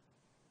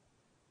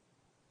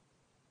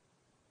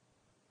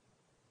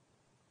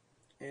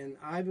 And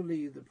I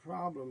believe the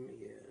problem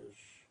is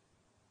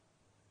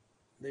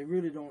they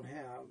really don't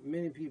have,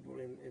 many people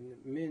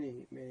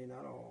many,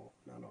 not all,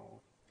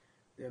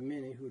 there are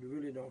many who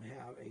really don't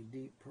have a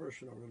deep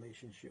personal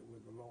relationship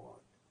with the Lord.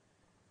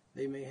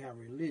 They may have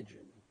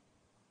religion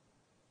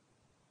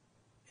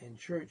and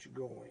church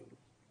going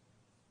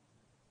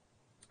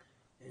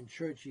and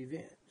church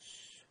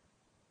events,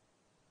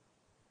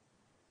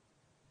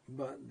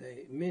 but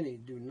many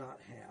do not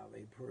have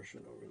a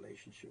personal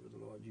relationship with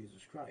the Lord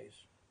Jesus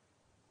Christ.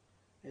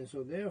 And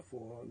so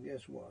therefore,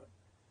 guess what?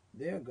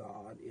 Their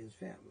God is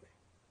family.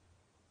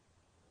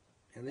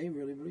 And they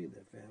really believe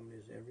that family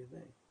is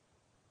everything.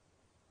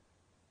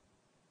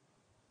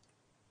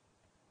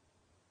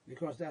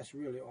 Because that's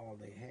really all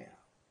they have.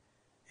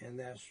 And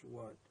that's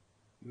what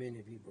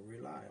many people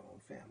rely on,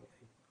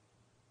 family.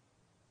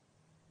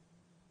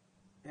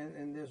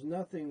 And there's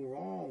nothing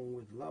wrong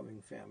with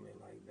loving family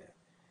like that.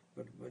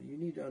 But you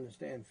need to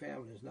understand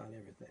family is not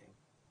everything.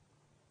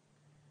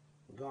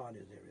 God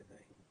is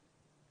everything.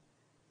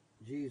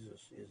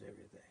 Jesus is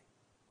everything.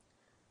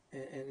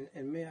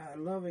 And may I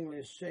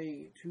lovingly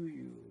say to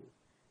you,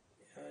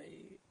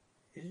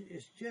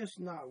 it's just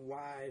not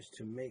wise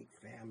to make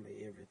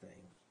family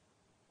everything.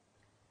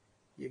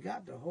 You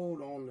got to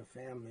hold on to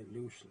family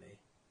loosely.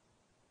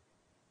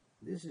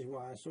 This is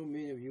why so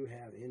many of you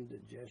have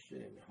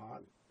indigestion and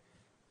heart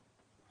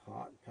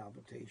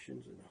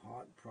palpitations and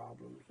heart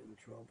problems and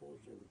troubles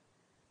and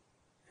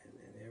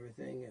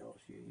everything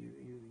else.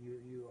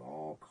 You're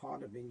all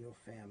caught up in your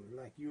family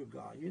like you're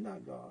God. You're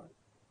not God.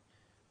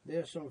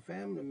 There's some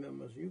family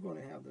members you're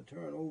going to have to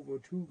turn over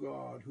to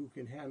God who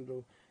can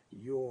handle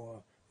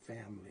your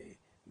family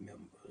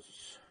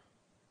members.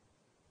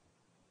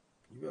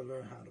 You better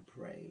learn how to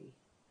pray.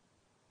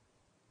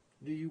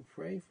 Do you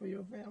pray for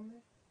your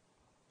family?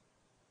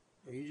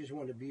 Or you just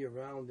want to be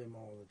around them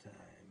all the time?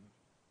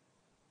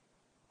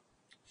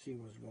 See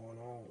what's going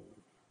on,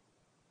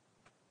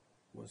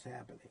 what's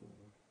happening.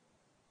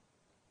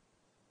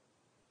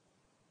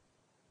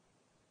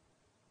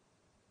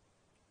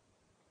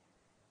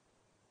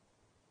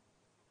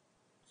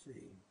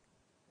 See,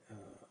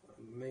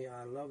 may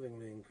I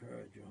lovingly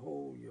encourage you,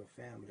 hold your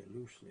family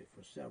loosely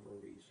for several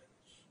reasons.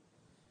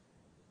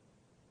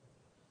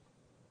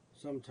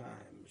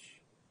 Sometimes,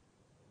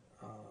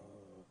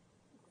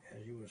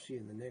 as you will see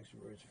in the next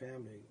verse,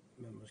 family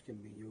members can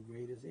be your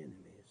greatest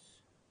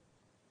enemies.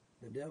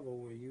 The devil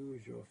will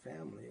use your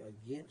family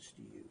against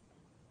you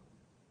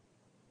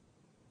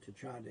to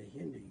try to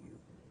hinder you.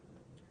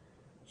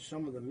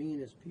 Some of the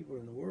meanest people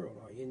in the world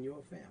are in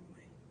your family.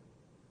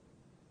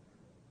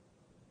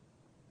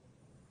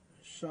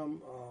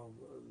 Some of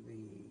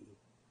the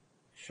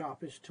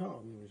sharpest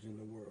tongues in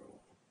the world,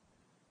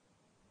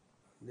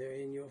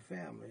 they're in your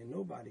family, and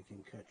nobody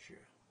can cut you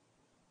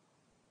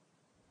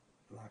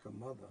like a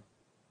mother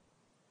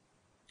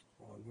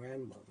or a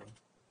grandmother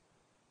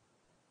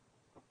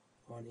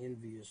or an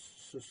envious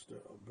sister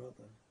or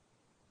brother.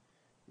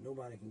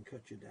 Nobody can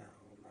cut you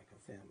down like a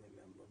family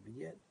member. But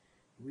yet,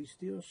 we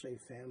still say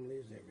family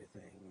is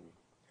everything.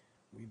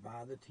 We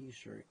buy the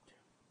t-shirt,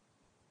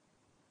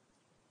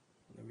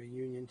 the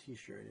reunion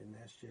t-shirt, and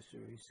that's just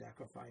we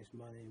sacrifice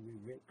money.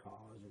 We rent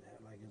cars and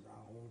act like it's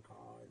our own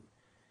car.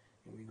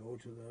 And we go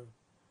to the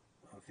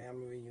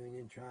family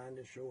reunion trying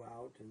to show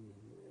out and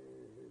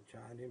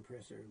trying to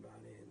impress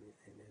everybody. And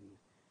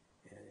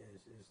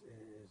it's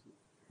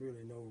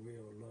really no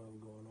real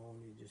love going on.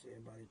 You just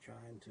everybody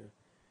trying to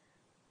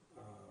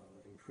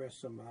impress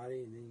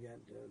somebody, and then you got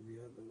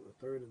a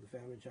third of the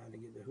family trying to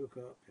get the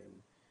hookup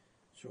and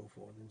so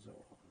forth and so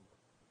on.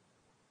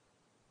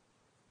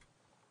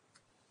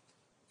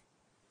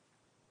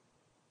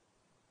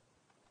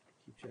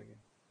 Keep checking.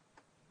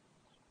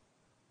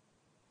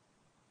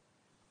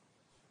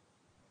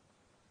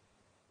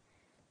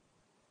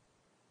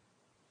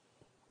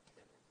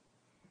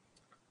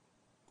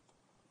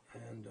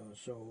 And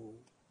so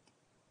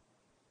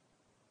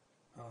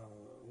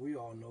we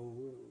all know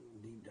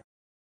deep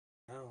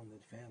down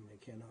that family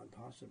cannot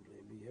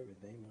possibly be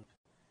everything.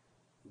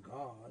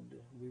 God,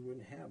 we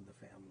wouldn't have the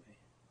family.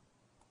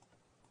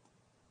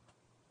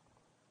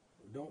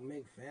 Don't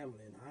make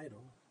family an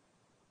idol.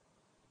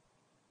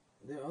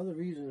 There are other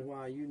reasons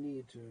why you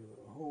need to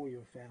hold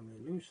your family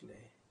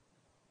loosely.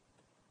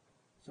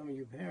 Some of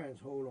you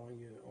parents hold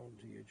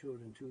onto your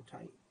children too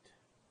tight.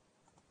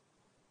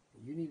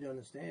 You need to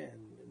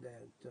understand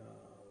that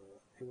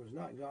it was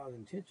not God's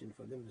intention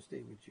for them to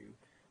stay with you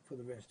for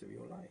the rest of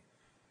your life.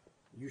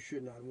 You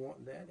should not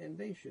want that, and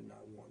they should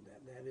not want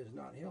that. That is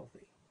not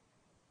healthy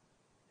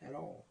at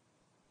all.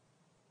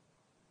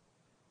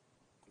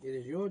 It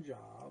is your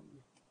job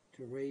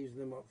to raise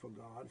them up for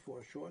God for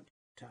a short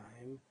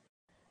time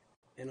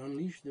and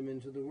unleash them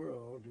into the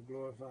world to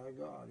glorify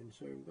God and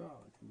serve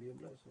God and be a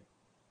blessing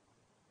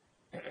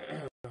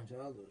to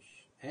others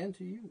and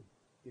to you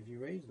if you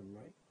raise them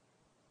right.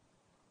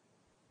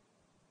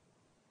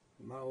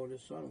 My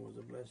oldest son was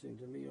a blessing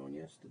to me on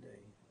yesterday.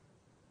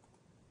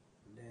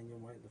 Daniel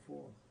White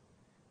IV.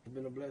 He's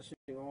been a blessing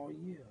all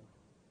year.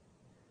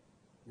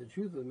 The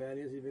truth of the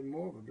matter is he's been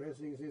more of a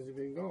blessing since he's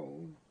been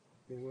gone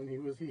than when he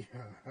was here.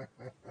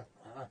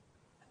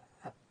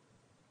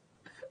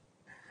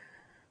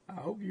 I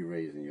hope you're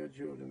raising your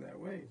children that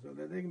way so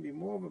that they can be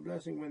more of a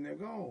blessing when they're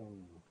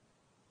gone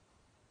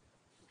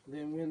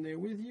than when they're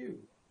with you.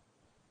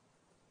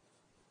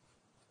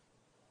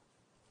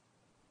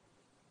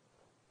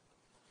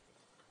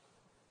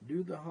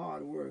 Do the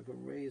hard work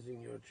of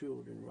raising your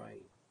children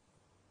right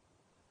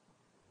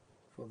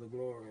for the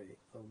glory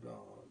of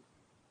God.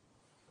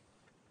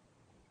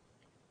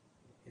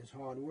 It's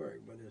hard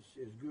work, but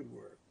it's good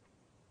work.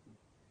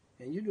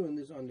 And you're doing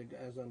this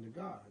as under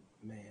God,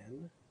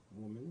 man,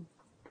 woman.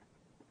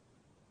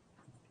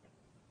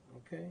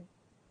 Okay?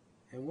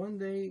 And one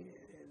day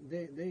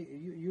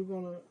you're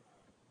going to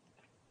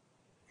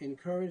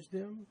encourage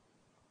them,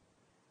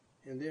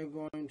 and they're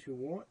going to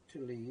want to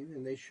leave,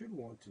 and they should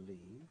want to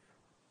leave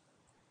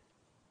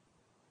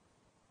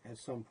at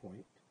some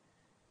point.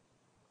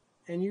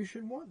 And you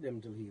should want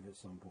them to leave at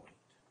some point.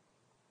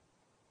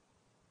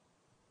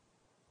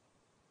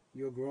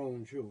 Your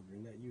grown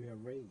children that you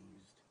have raised.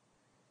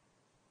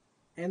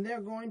 And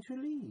they're going to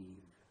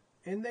leave.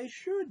 And they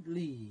should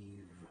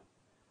leave.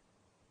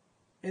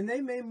 And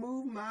they may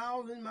move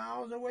miles and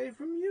miles away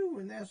from you,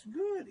 and that's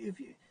good. If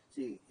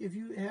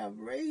you have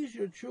raised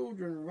your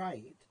children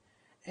right,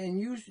 and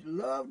you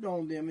loved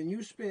on them, and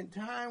you spent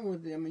time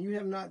with them, and you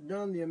have not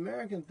done the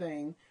American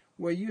thing,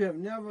 where you have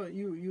never,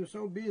 you're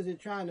so busy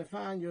trying to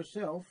find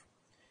yourself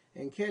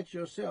and catch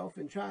yourself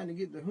and trying to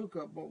get the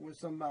hookup with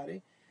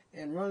somebody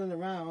and running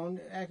around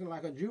acting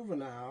like a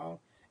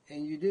juvenile,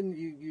 and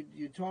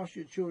you toss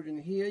your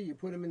children here, you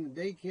put them in the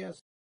daycare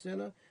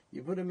center,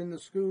 you put them in the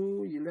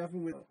school, you left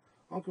them with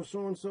Uncle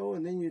so-and-so,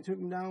 and then you took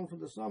them down for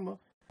the summer.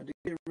 to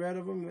get rid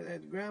of them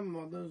at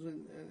grandmother's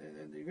and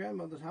at the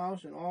grandmother's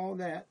house and all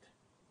that.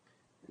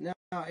 Now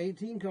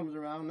 18 comes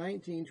around,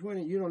 19,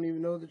 20, you don't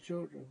even know the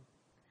children.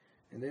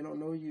 And they don't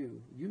know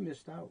you. You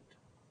missed out.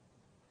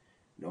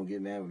 Don't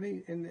get mad with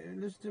me.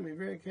 And listen to me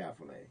very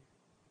carefully.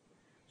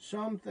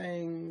 Some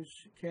things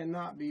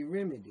cannot be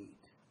remedied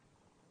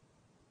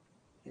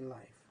in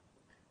life,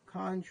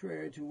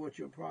 contrary to what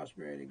your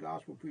prosperity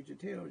gospel preacher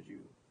tells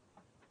you.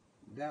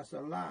 That's a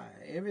lie.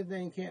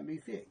 Everything can't be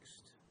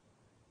fixed.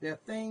 There are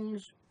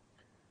things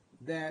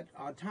that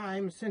are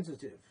time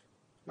sensitive,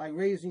 like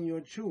raising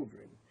your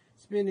children,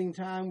 spending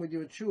time with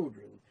your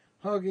children,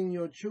 hugging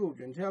your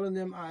children, telling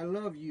them I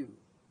love you.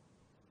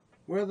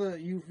 Whether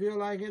you feel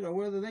like it or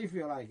whether they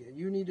feel like it,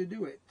 you need to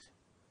do it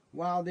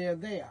while they're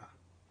there.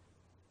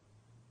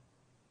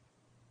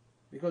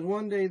 Because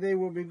one day they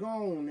will be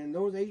gone, and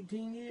those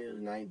 18 years,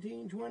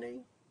 19,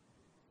 20,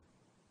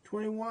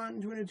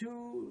 21,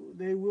 22,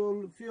 they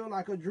will feel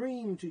like a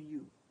dream to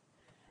you.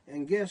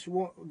 And guess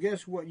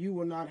what you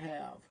will not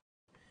have?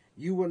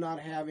 You will not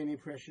have any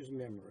precious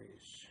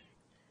memories.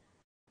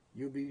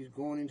 You'll be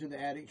going into the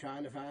attic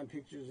trying to find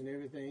pictures and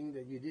everything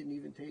that you didn't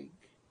even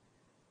take,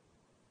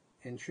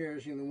 and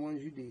cherishing the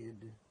ones you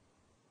did.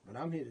 But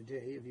I'm here to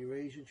tell you, if you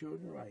raise your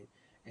children right,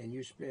 and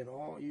you spend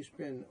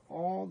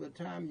all the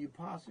time you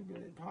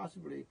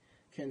possibly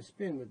can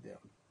spend with them,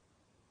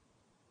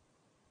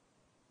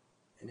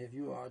 and if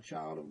you are a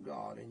child of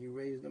God and you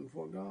raise them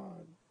for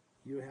God,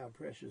 you have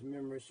precious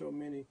memories, so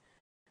many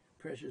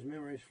precious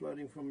memories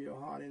flooding from your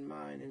heart and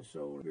mind and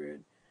soul and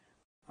spirit.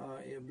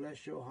 It'll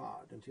bless your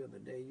heart until the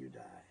day you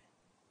die.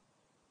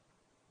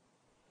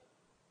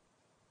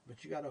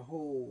 But you got to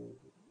hold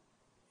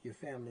your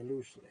family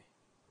loosely.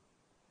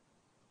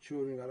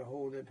 Children got to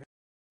hold their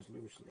parents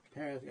loosely.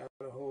 Parents got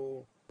to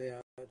hold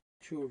their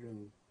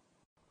children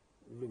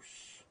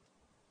loose,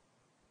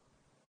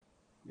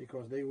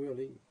 because they will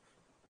leave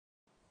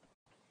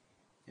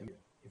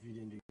if you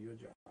didn't do your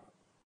job,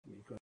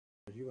 because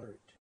you're hurt.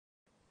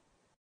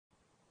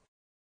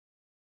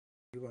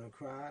 You're going to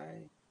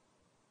cry.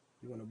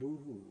 You're going to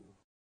boo-hoo.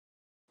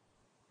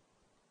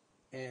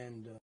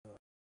 And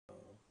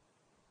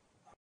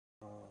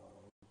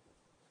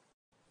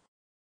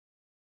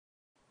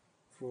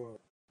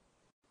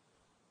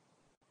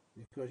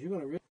because you're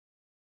going to really,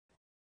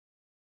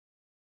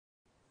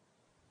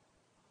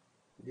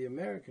 the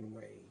American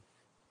way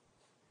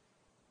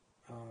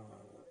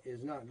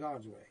is not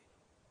God's way.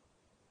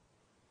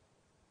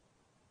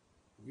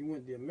 You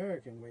went the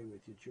American way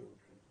with your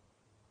children,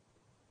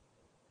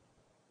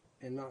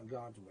 and not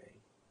God's way.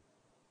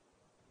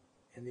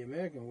 And the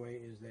American way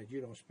is that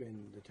you don't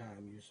spend the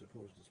time you're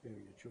supposed to spend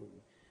with your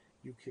children.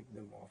 You kick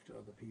them off to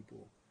other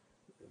people.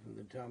 From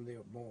the time they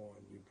are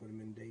born, you put them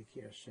in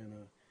daycare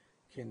center,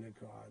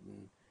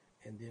 kindergarten,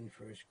 and then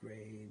first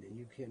grade, and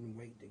you couldn't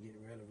wait to get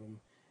rid of them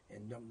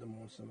and dump them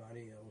on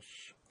somebody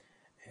else.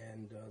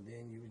 And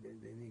then you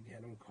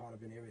had them caught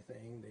up in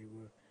everything. They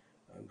were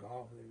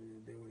golf,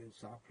 they were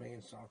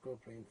playing soccer,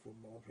 playing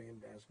football, playing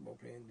basketball,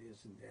 playing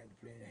this and that,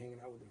 hanging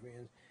out with their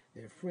friends.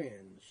 Their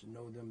friends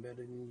know them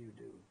better than you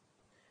do.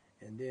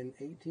 And then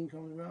 18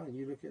 comes around, and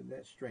you look at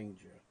that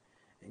stranger,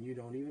 and you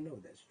don't even know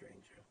that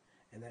stranger.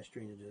 And that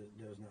stranger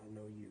does not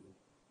know you.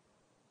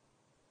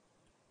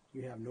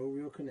 You have no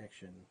real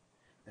connection.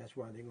 That's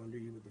why they're going to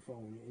do you with the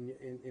phone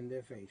in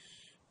their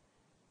face.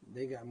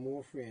 They got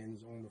more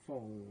friends on the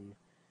phone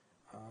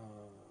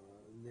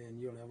than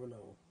you'll ever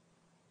know,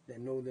 that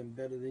know them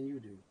better than you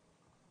do.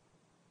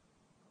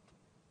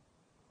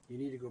 You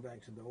need to go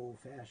back to the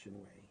old-fashioned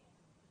way.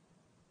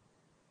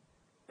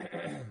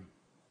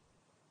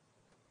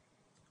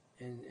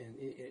 And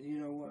you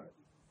know what?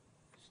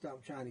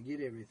 Stop trying to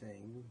get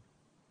everything.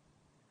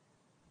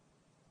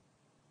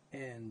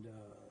 And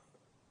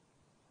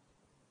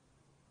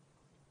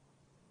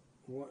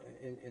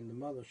the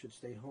mother should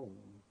stay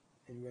home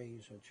and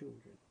raise her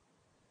children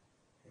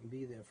and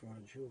be there for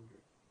her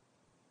children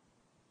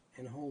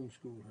and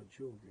homeschool her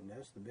children.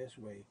 That's the best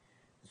way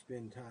to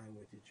spend time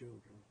with your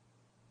children.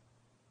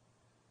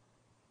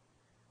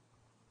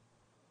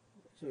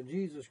 So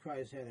Jesus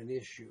Christ had an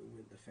issue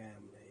with the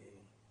family.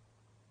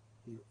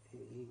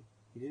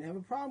 He didn't have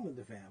a problem with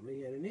the family.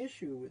 He had an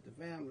issue with the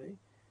family,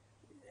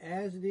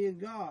 as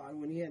did God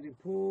when he had to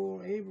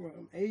pull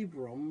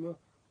Abram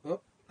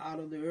up out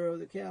of the Ur of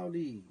the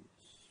Chaldees,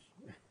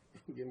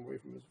 get him away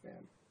from his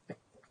family.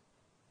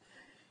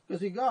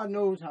 Because see, God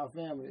knows how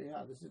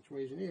the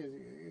situation is.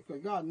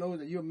 Because God knows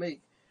that you'll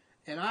make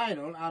an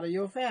idol out of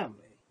your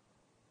family.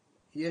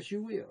 Yes,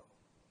 you will.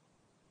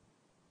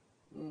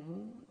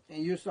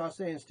 And you'll start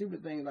saying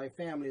stupid things like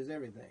family is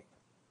everything.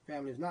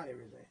 Family is not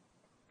everything.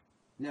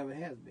 Never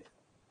has been.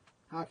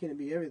 How can it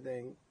be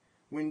everything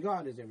when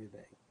God is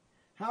everything?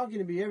 How can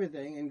it be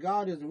everything and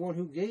God is the one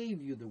who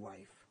gave you the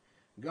wife?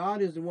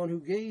 God is the one who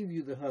gave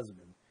you the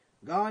husband.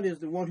 God is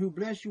the one who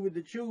blessed you with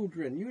the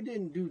children. You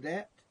didn't do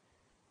that.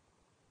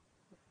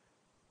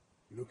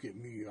 Look at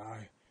me.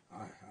 I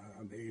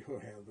made her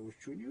have those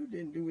children. You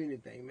didn't do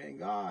anything, man.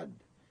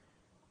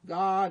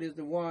 God is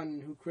the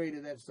one who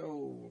created that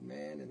soul,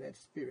 man, and that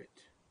spirit.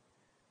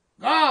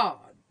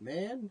 God,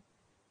 man.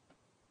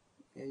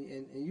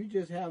 And you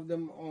just have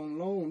them on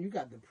loan. You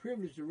got the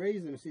privilege to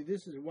raise them. See,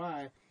 this is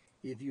why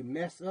if you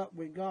mess up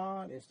with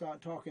God and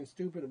start talking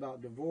stupid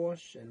about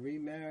divorce and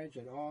remarriage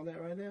and all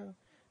that right there,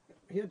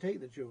 He'll take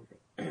the children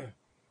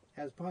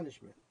as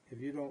punishment if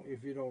you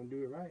don't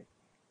do it right.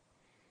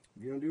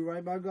 If you don't do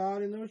right by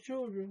God and those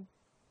children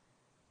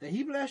that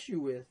He blessed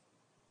you with,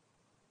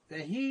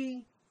 that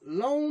He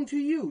loaned to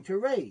you to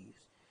raise,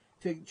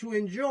 to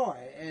enjoy,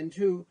 and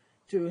to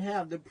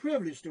have the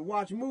privilege to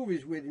watch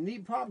movies with and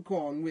eat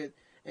popcorn with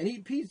and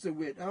eat pizza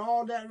with and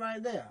all that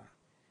right there.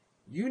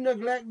 You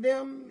neglect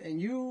them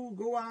and you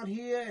go out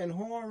here and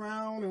whore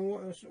around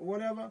and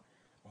whatever,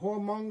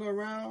 whoremonger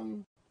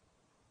around,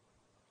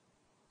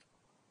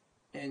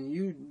 and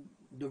you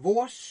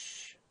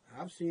divorce.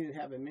 I've seen it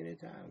happen many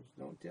times.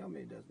 Don't tell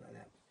me it does not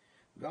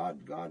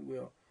happen. God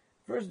will.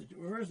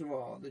 First of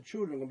all, the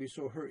children are going to be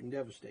so hurt and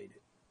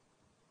devastated,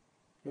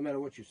 no matter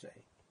what you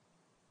say.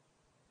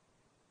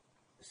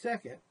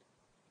 Second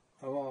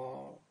of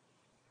all,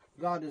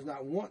 God does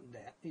not want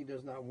that. He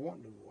does not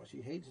want divorce.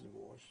 He hates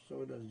divorce.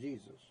 So does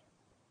Jesus,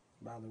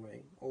 by the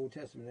way, Old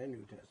Testament and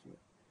New Testament.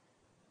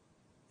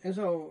 And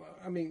so,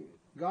 I mean,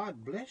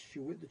 God blessed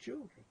you with the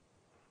children.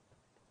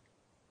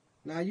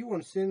 Now you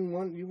want to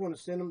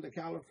send them to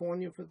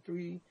California for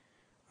 3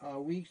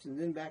 weeks and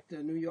then back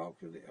to New York.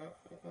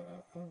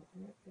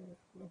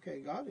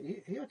 Okay, God,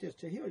 he'll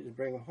just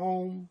bring them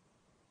home.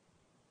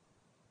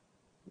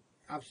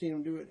 I've seen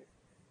him do it.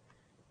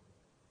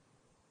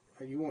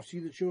 You won't see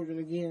the children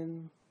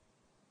again.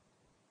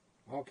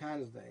 All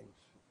kinds of things.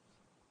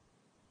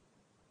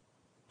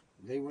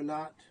 They will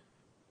not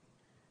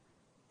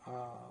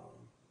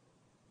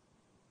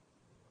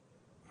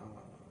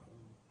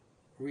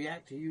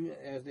react to you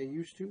as they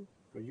used to,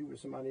 or you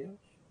with somebody else.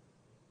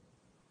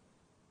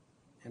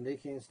 And they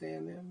can't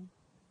stand them.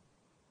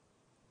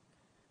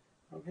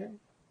 Okay?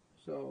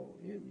 So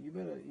you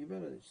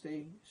better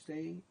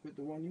stay with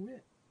the one you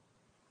with.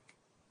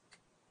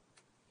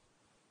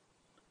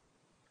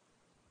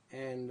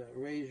 And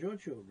raise your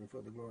children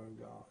for the glory of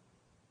God.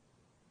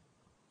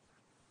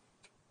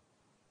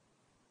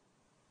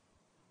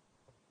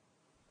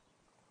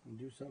 And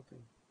do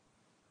something.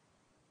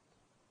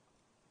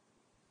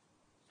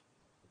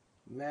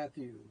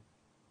 Matthew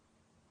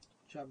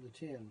chapter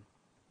 10,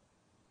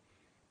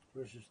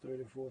 verses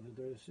 34 to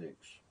 36.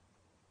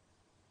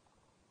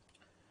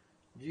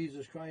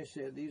 Jesus Christ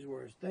said these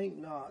words, "Think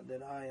not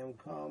that I am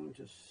come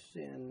to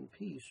send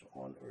peace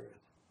on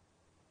earth.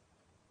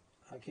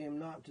 I came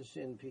not to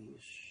send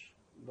peace,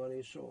 but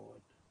a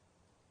sword.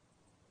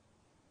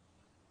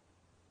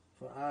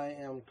 For I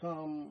am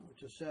come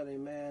to set a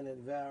man at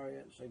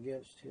variance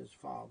against his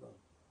father,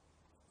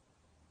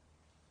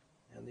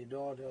 and the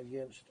daughter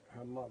against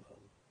her mother,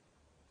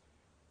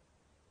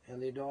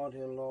 and the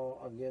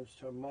daughter-in-law against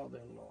her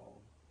mother-in-law.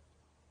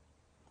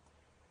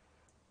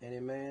 And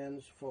a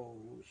man's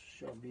foes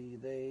shall be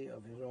they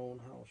of his own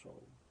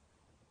household."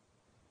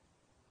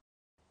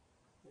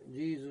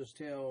 Jesus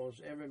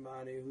tells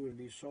everybody who would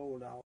be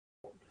sold out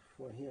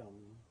for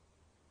him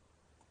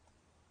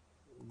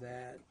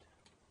that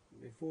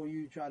before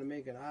you try to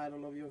make an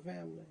idol of your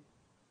family,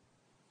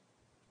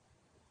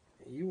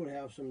 you will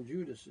have some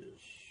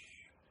Judases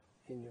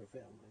in your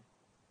family.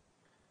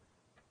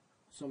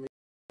 Some of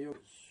yours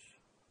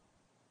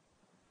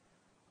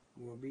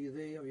will be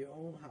they of your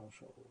own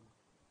household.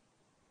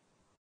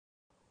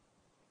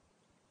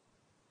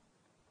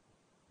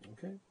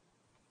 Okay?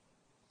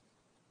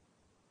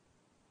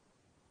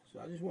 So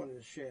I just wanted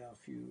to share a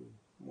few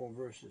more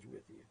verses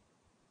with you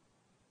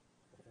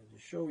to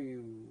show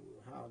you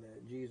how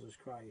that Jesus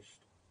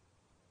Christ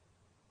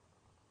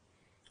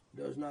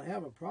does not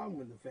have a problem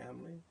with the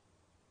family.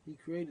 He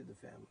created the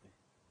family.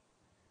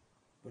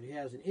 But he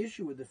has an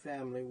issue with the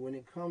family when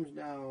it comes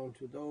down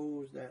to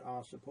those that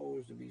are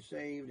supposed to be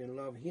saved and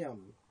love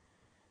him.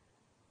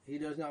 He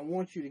does not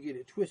want you to get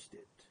it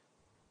twisted.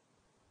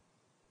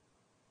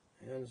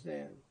 You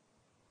understand?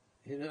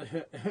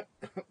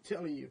 I'm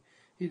telling you,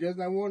 he does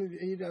not want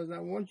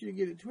you to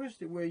get it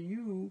twisted where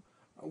you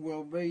will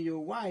obey your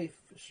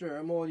wife,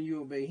 sir, more than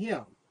you obey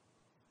him.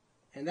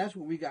 And that's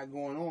what we got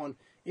going on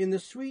in the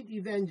sweet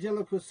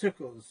evangelical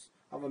circles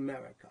of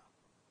America.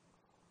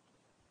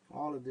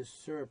 All of this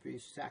syrupy,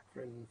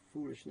 saccharine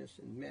foolishness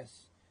and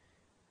mess.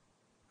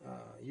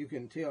 You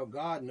can tell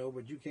God no,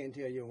 but you can't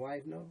tell your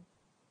wife no.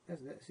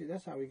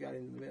 That's how we got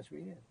into the mess we're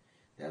in.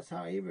 That's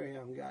how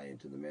Abraham got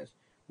into the mess.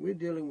 We're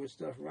dealing with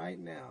stuff right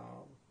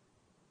now.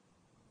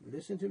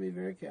 Listen to me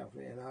very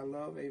carefully. And I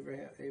love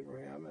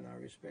Abraham and I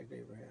respect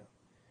Abraham.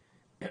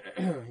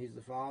 He's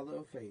the father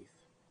of faith.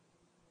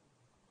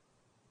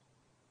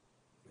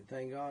 We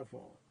thank God for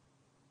him.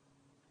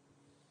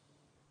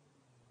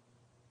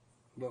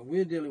 But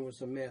we're dealing with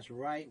some mess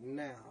right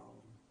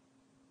now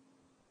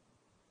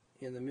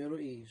in the Middle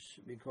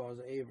East because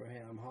of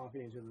Abraham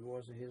hearkening to the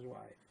voice of his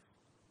wife.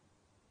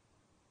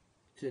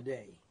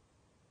 Today.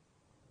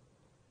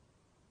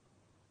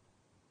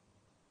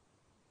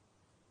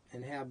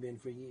 And have been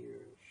for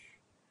years.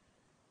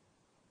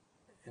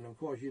 And of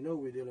course, you know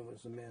we're dealing with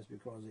some mess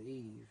because of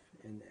Eve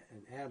and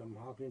Adam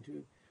hearkening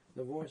to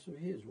the voice of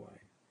his wife.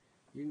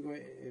 You can go,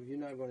 if you're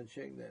not going to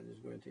check that,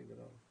 just go ahead and take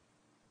that off.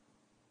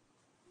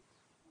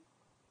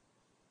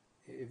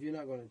 If you're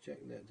not going to check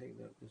that, take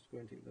that. Just go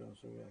ahead and take that off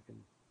so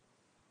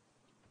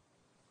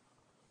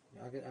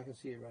I can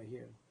see it right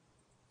here.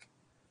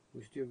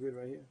 We still good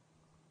right here?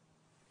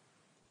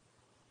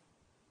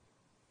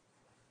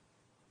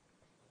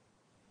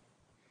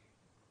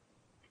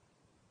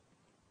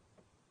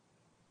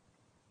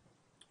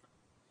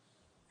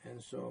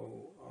 And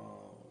so,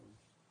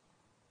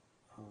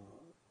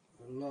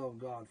 love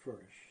God first.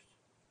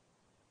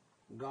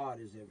 God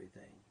is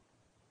everything.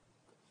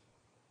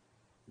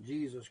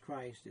 Jesus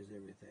Christ is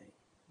everything.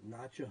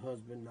 Not your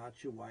husband,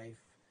 not your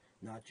wife,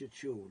 not your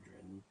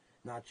children,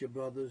 not your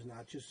brothers,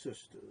 not your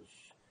sisters.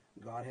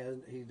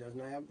 He does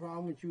not have a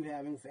problem with you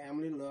having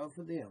family love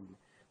for them.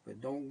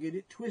 But don't get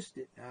it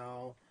twisted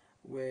now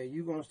where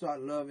you're going to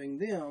start loving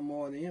them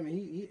more than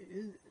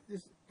him.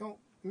 Don't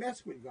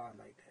mess with God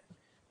like that.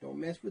 Don't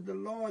mess with the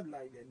Lord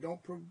like that.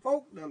 Don't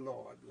provoke the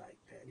Lord like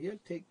that. He'll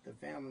take the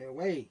family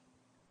away.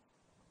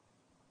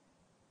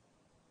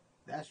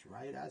 That's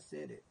right, I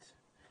said it.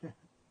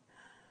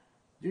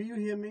 Do you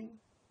hear me?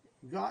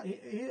 God,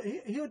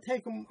 he'll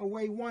take them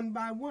away one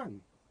by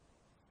one.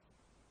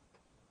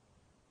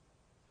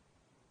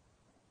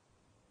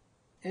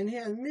 And he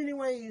has many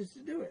ways to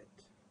do it.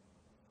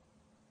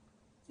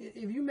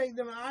 If you make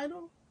them an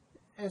idol,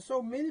 as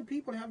so many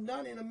people have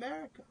done in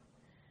America.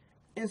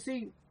 And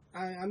see,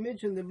 I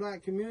mentioned the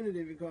black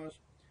community because,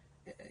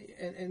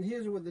 and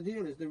here's what the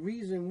deal is. The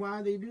reason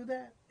why they do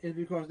that is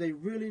because they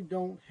really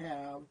don't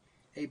have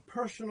a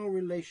personal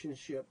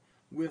relationship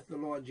with the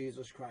Lord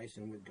Jesus Christ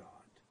and with God.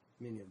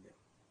 Many of them.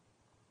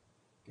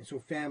 And so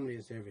family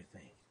is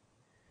everything.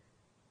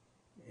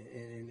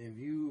 And if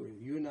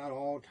you're not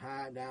all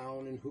tied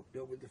down and hooked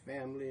up with the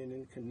family and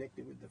then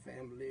connected with the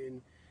family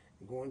and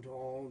going to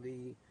all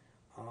the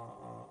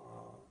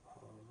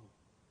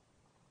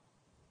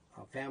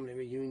family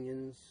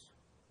reunions,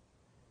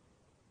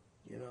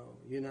 you know,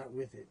 you're not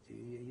with it.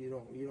 You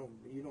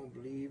don't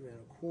believe in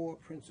a core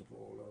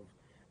principle of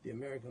the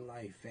American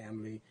life.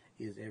 Family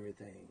is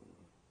everything.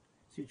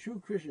 See,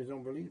 true Christians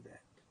don't believe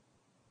that.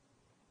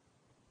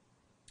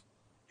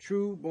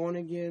 True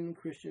born-again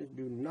Christians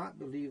do not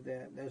believe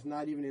that. That's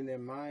not even in their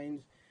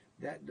minds.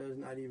 That does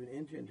not even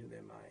enter into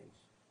their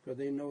minds. Because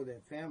they know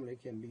that family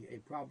can be a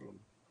problem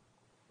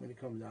when it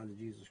comes down to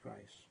Jesus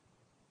Christ.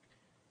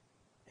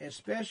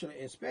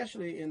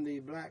 Especially in the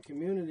black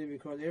community,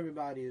 because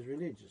everybody is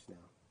religious now.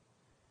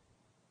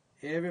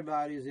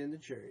 Everybody is in the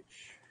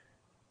church.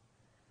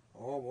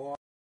 Oh, boy,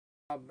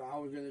 I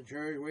was in the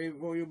church way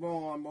before you were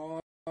born, boy.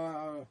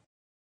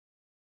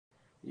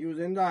 You was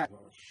in diapers.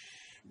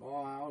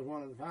 Boy, I was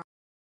one of the founders.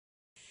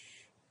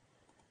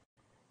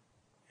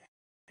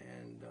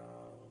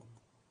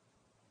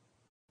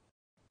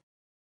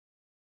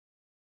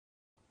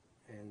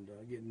 And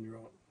getting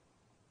drunk.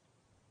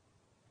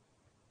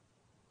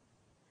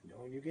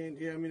 You can't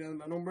tell me nothing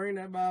about, don't bring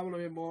that Bible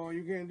here, boy.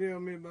 You can't tell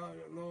me about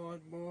it,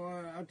 Lord,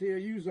 boy. I'll tell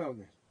you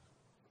something.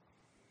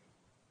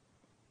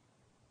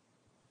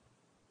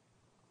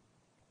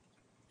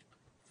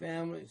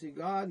 Family, see,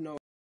 God knows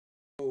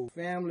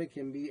family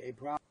can be a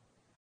problem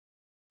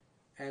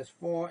as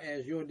far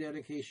as your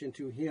dedication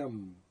to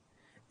Him.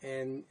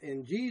 And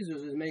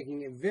Jesus is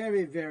making it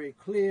very, very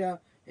clear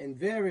and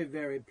very,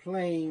 very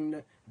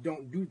plain,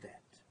 don't do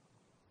that.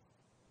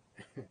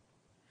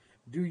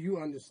 Do you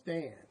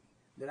understand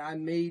that I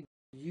made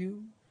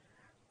you?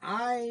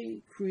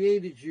 I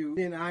created you,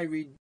 then I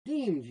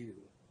redeemed you.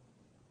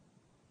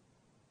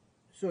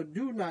 So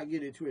do not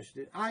get it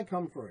twisted. I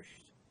come first.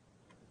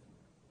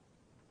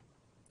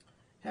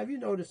 Have you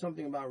noticed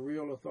something about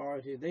real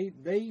authority?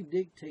 They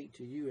dictate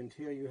to you and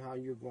tell you how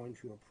you're going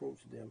to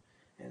approach them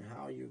and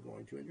how you're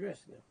going to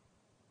address them.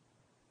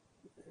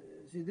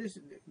 See, this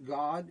is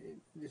God.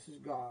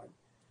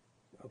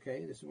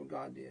 Okay, this is what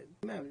God did.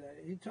 Remember,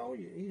 He told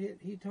you.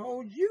 He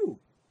told you,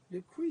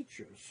 the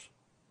creatures,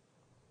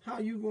 how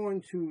you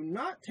going to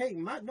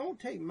don't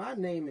take my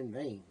name in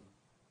vain.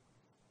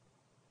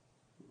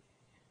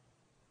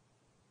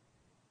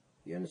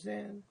 You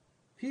understand?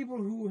 People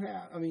who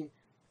have,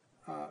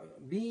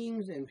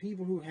 beings and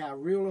people who have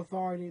real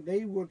authority,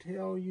 they will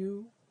tell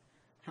you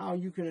how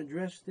you can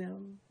address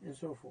them and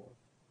so forth.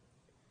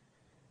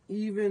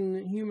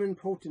 Even human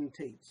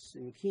potentates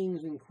and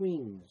kings and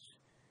queens,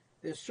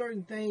 there's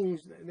certain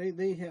things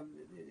they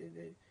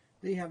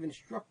have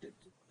instructed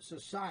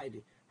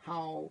society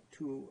how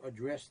to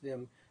address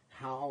them,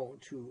 how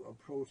to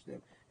approach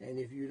them, and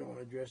if you don't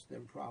address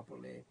them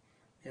properly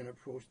and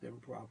approach them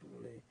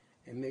properly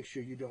and make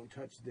sure you don't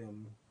touch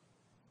them,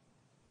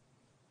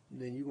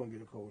 then you're going to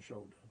get a cold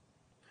shoulder.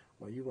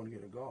 Or you're going to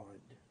get a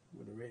guard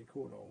with a red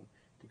coat on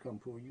to come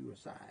pull you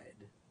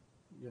aside.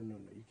 No,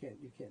 you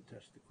can't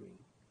touch the queen.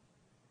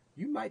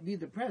 You might be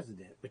the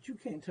president, but you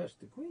can't touch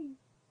the queen.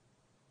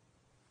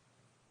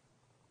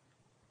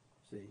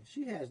 See,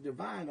 she has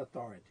divine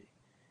authority.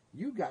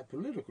 You got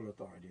political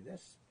authority.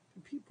 That's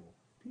people.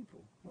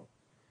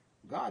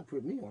 God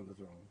put me on the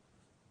throne.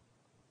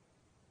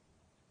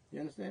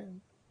 You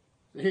understand?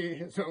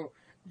 See? So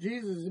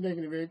Jesus is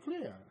making it very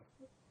clear.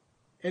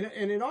 And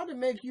it ought to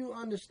make you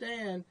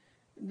understand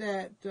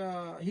that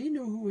he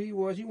knew who he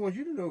was. He wants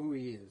you to know who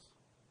he is.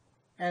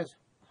 As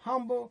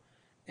humble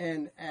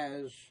and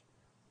as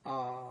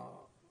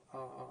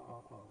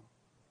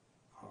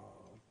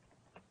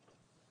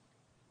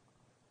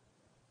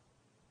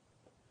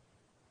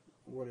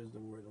what is the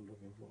word I'm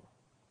looking for?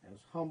 As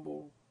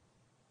humble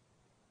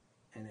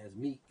and as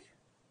meek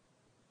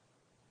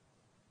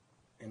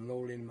and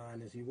lowly in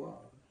mind as he was.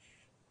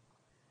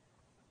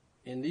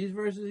 In these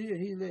verses here,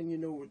 he's letting you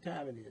know what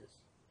time it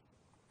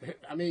is.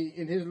 I mean,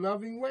 in his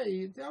loving way,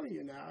 he's telling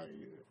you now,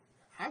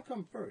 I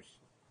come first.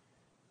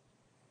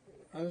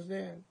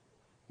 Understand?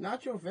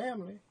 Not your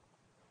family.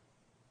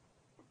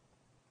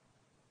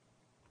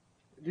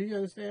 Do you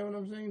understand what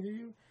I'm saying to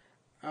you?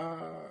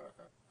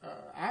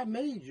 I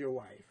made your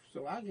wife,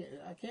 so I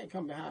can't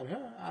come behind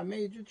her. I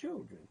made your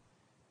children.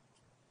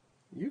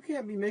 You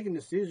can't be making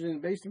decisions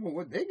based on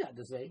what they got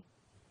to say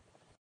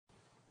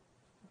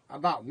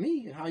about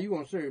me and how you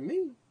gonna serve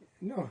me.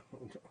 No.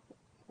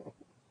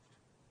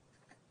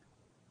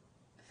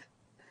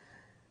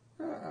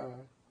 No.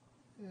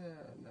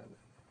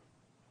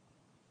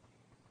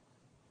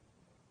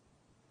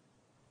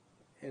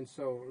 And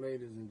so,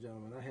 ladies and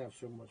gentlemen, I have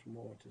so much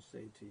more to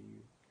say to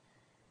you,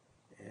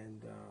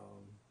 and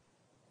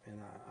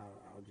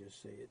I'll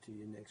just say it to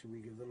you next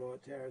week if the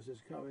Lord tarries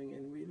is coming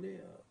and we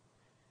live.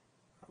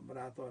 But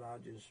I thought I'll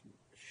just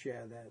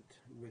share that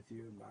with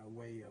you by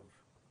way of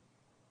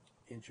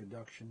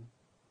introduction.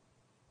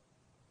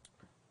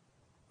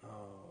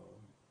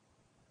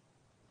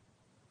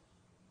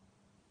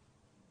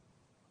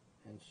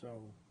 And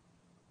so,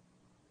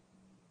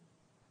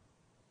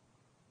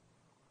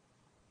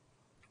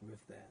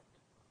 with that,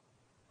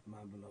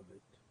 my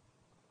beloved,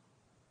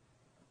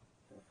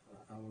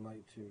 I would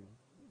like to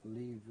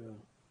leave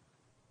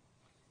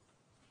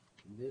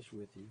this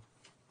with you.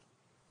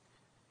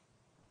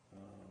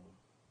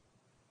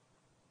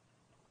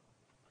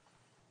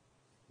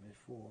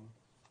 Before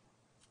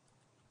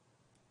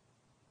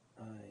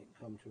I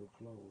come to a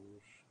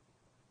close,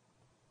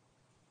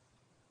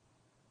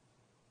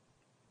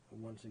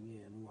 once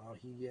again, while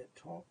he yet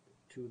talked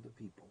to the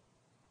people,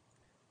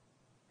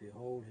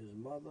 behold, his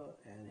mother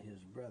and his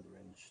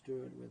brethren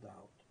stood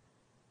without,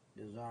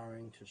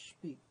 desiring to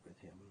speak with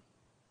him.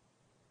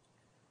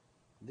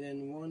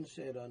 Then one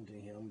said unto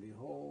him,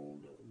 Behold,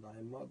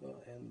 thy mother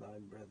and thy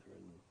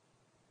brethren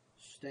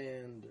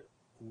stand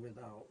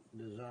without,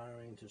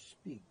 desiring to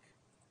speak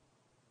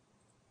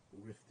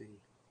with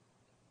thee.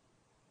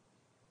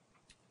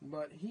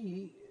 But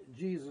he,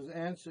 Jesus,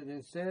 answered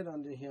and said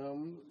unto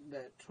him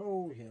that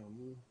told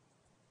him,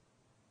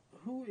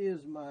 Who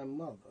is my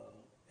mother,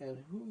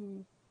 and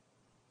who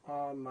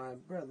are my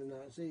brethren?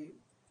 Now, see,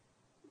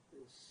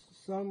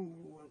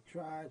 some would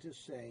try to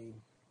say,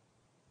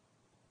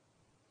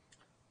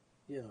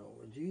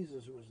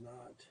 Jesus was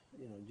not,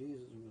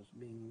 Jesus was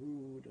being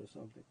rude or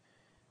something.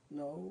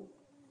 No,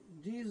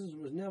 Jesus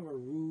was never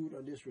rude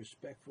or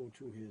disrespectful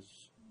to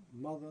his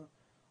mother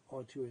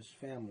or to his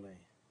family.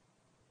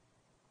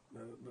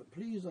 But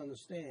please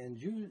understand,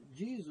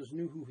 Jesus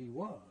knew who he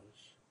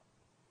was.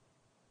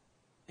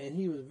 And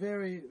he was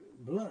very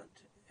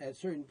blunt at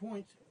certain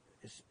points,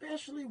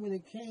 especially when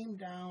it came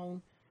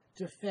down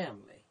to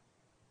family.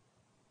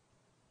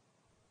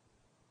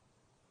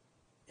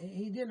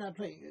 He did not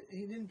play.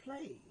 He didn't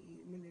play.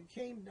 When it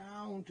came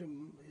down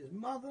to his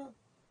mother,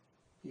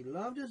 he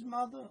loved his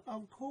mother,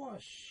 of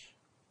course.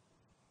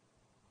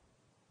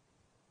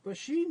 But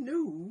she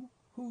knew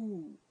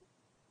who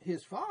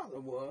his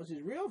father was,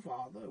 his real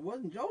father. It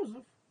wasn't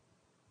Joseph.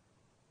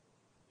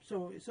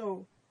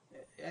 So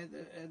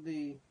at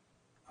the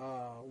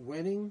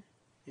wedding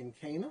in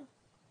Cana,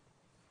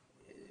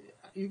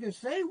 you can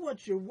say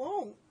what you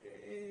want.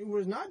 It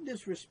was not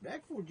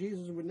disrespectful.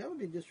 Jesus would never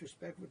be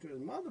disrespectful to his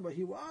mother, but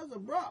he was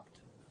abrupt.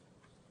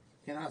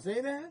 Can I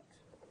say that?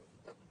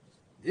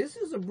 This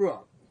is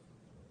abrupt.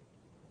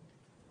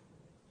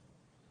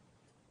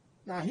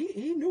 Now,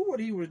 he knew what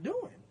he was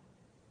doing.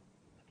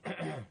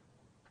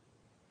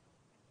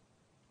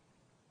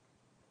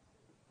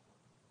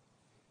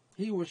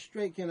 He was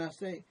straight,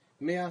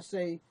 may I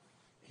say,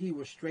 he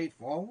was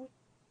straightforward?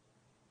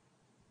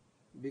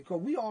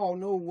 Because we all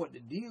know what the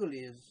deal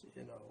is,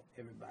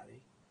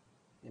 everybody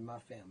in my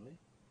family.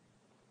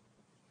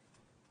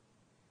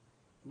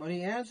 But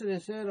he answered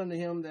and said unto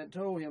him that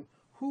told him,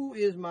 Who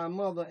is my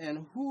mother,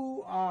 and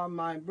who are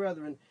my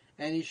brethren?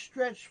 And he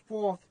stretched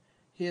forth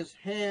his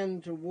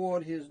hand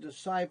toward his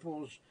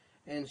disciples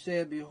and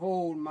said,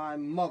 Behold, my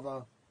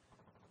mother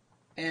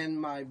and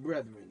my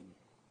brethren.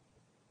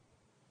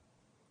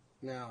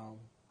 Now,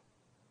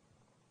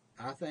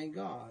 I thank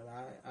God.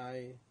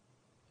 I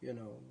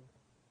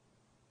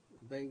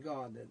thank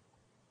God that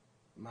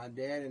my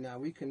dad and I,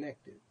 we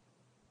connected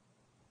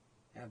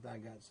after I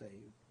got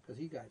saved, because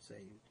he got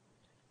saved.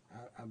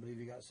 I believe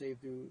he got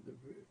saved through the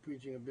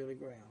preaching of Billy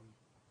Graham.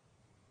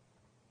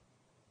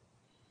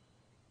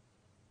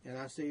 And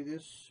I say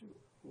this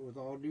with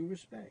all due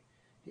respect.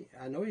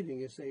 I know he didn't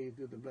get saved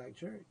through the black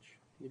church.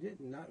 He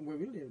didn't, not where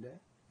we lived at.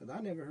 Because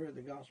I never heard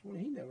the gospel, and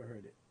he never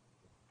heard it.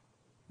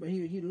 But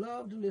he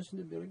loved to listen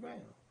to Billy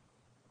Graham.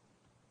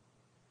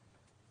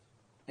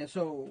 And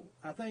so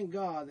I thank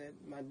God that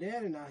my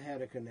dad and I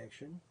had a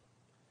connection.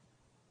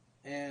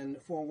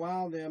 And for a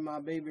while there, my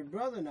baby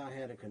brother and I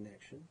had a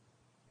connection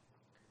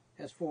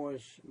as far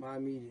as my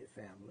immediate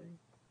family.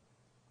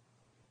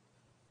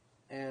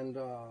 And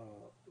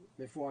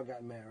before I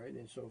got married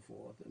and so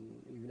forth,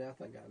 and even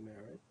after I got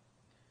married.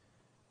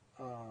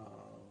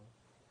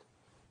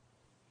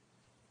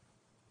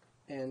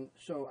 And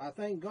so I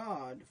thank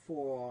God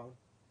for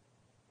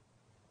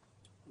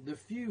the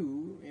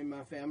few in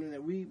my family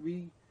that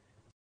we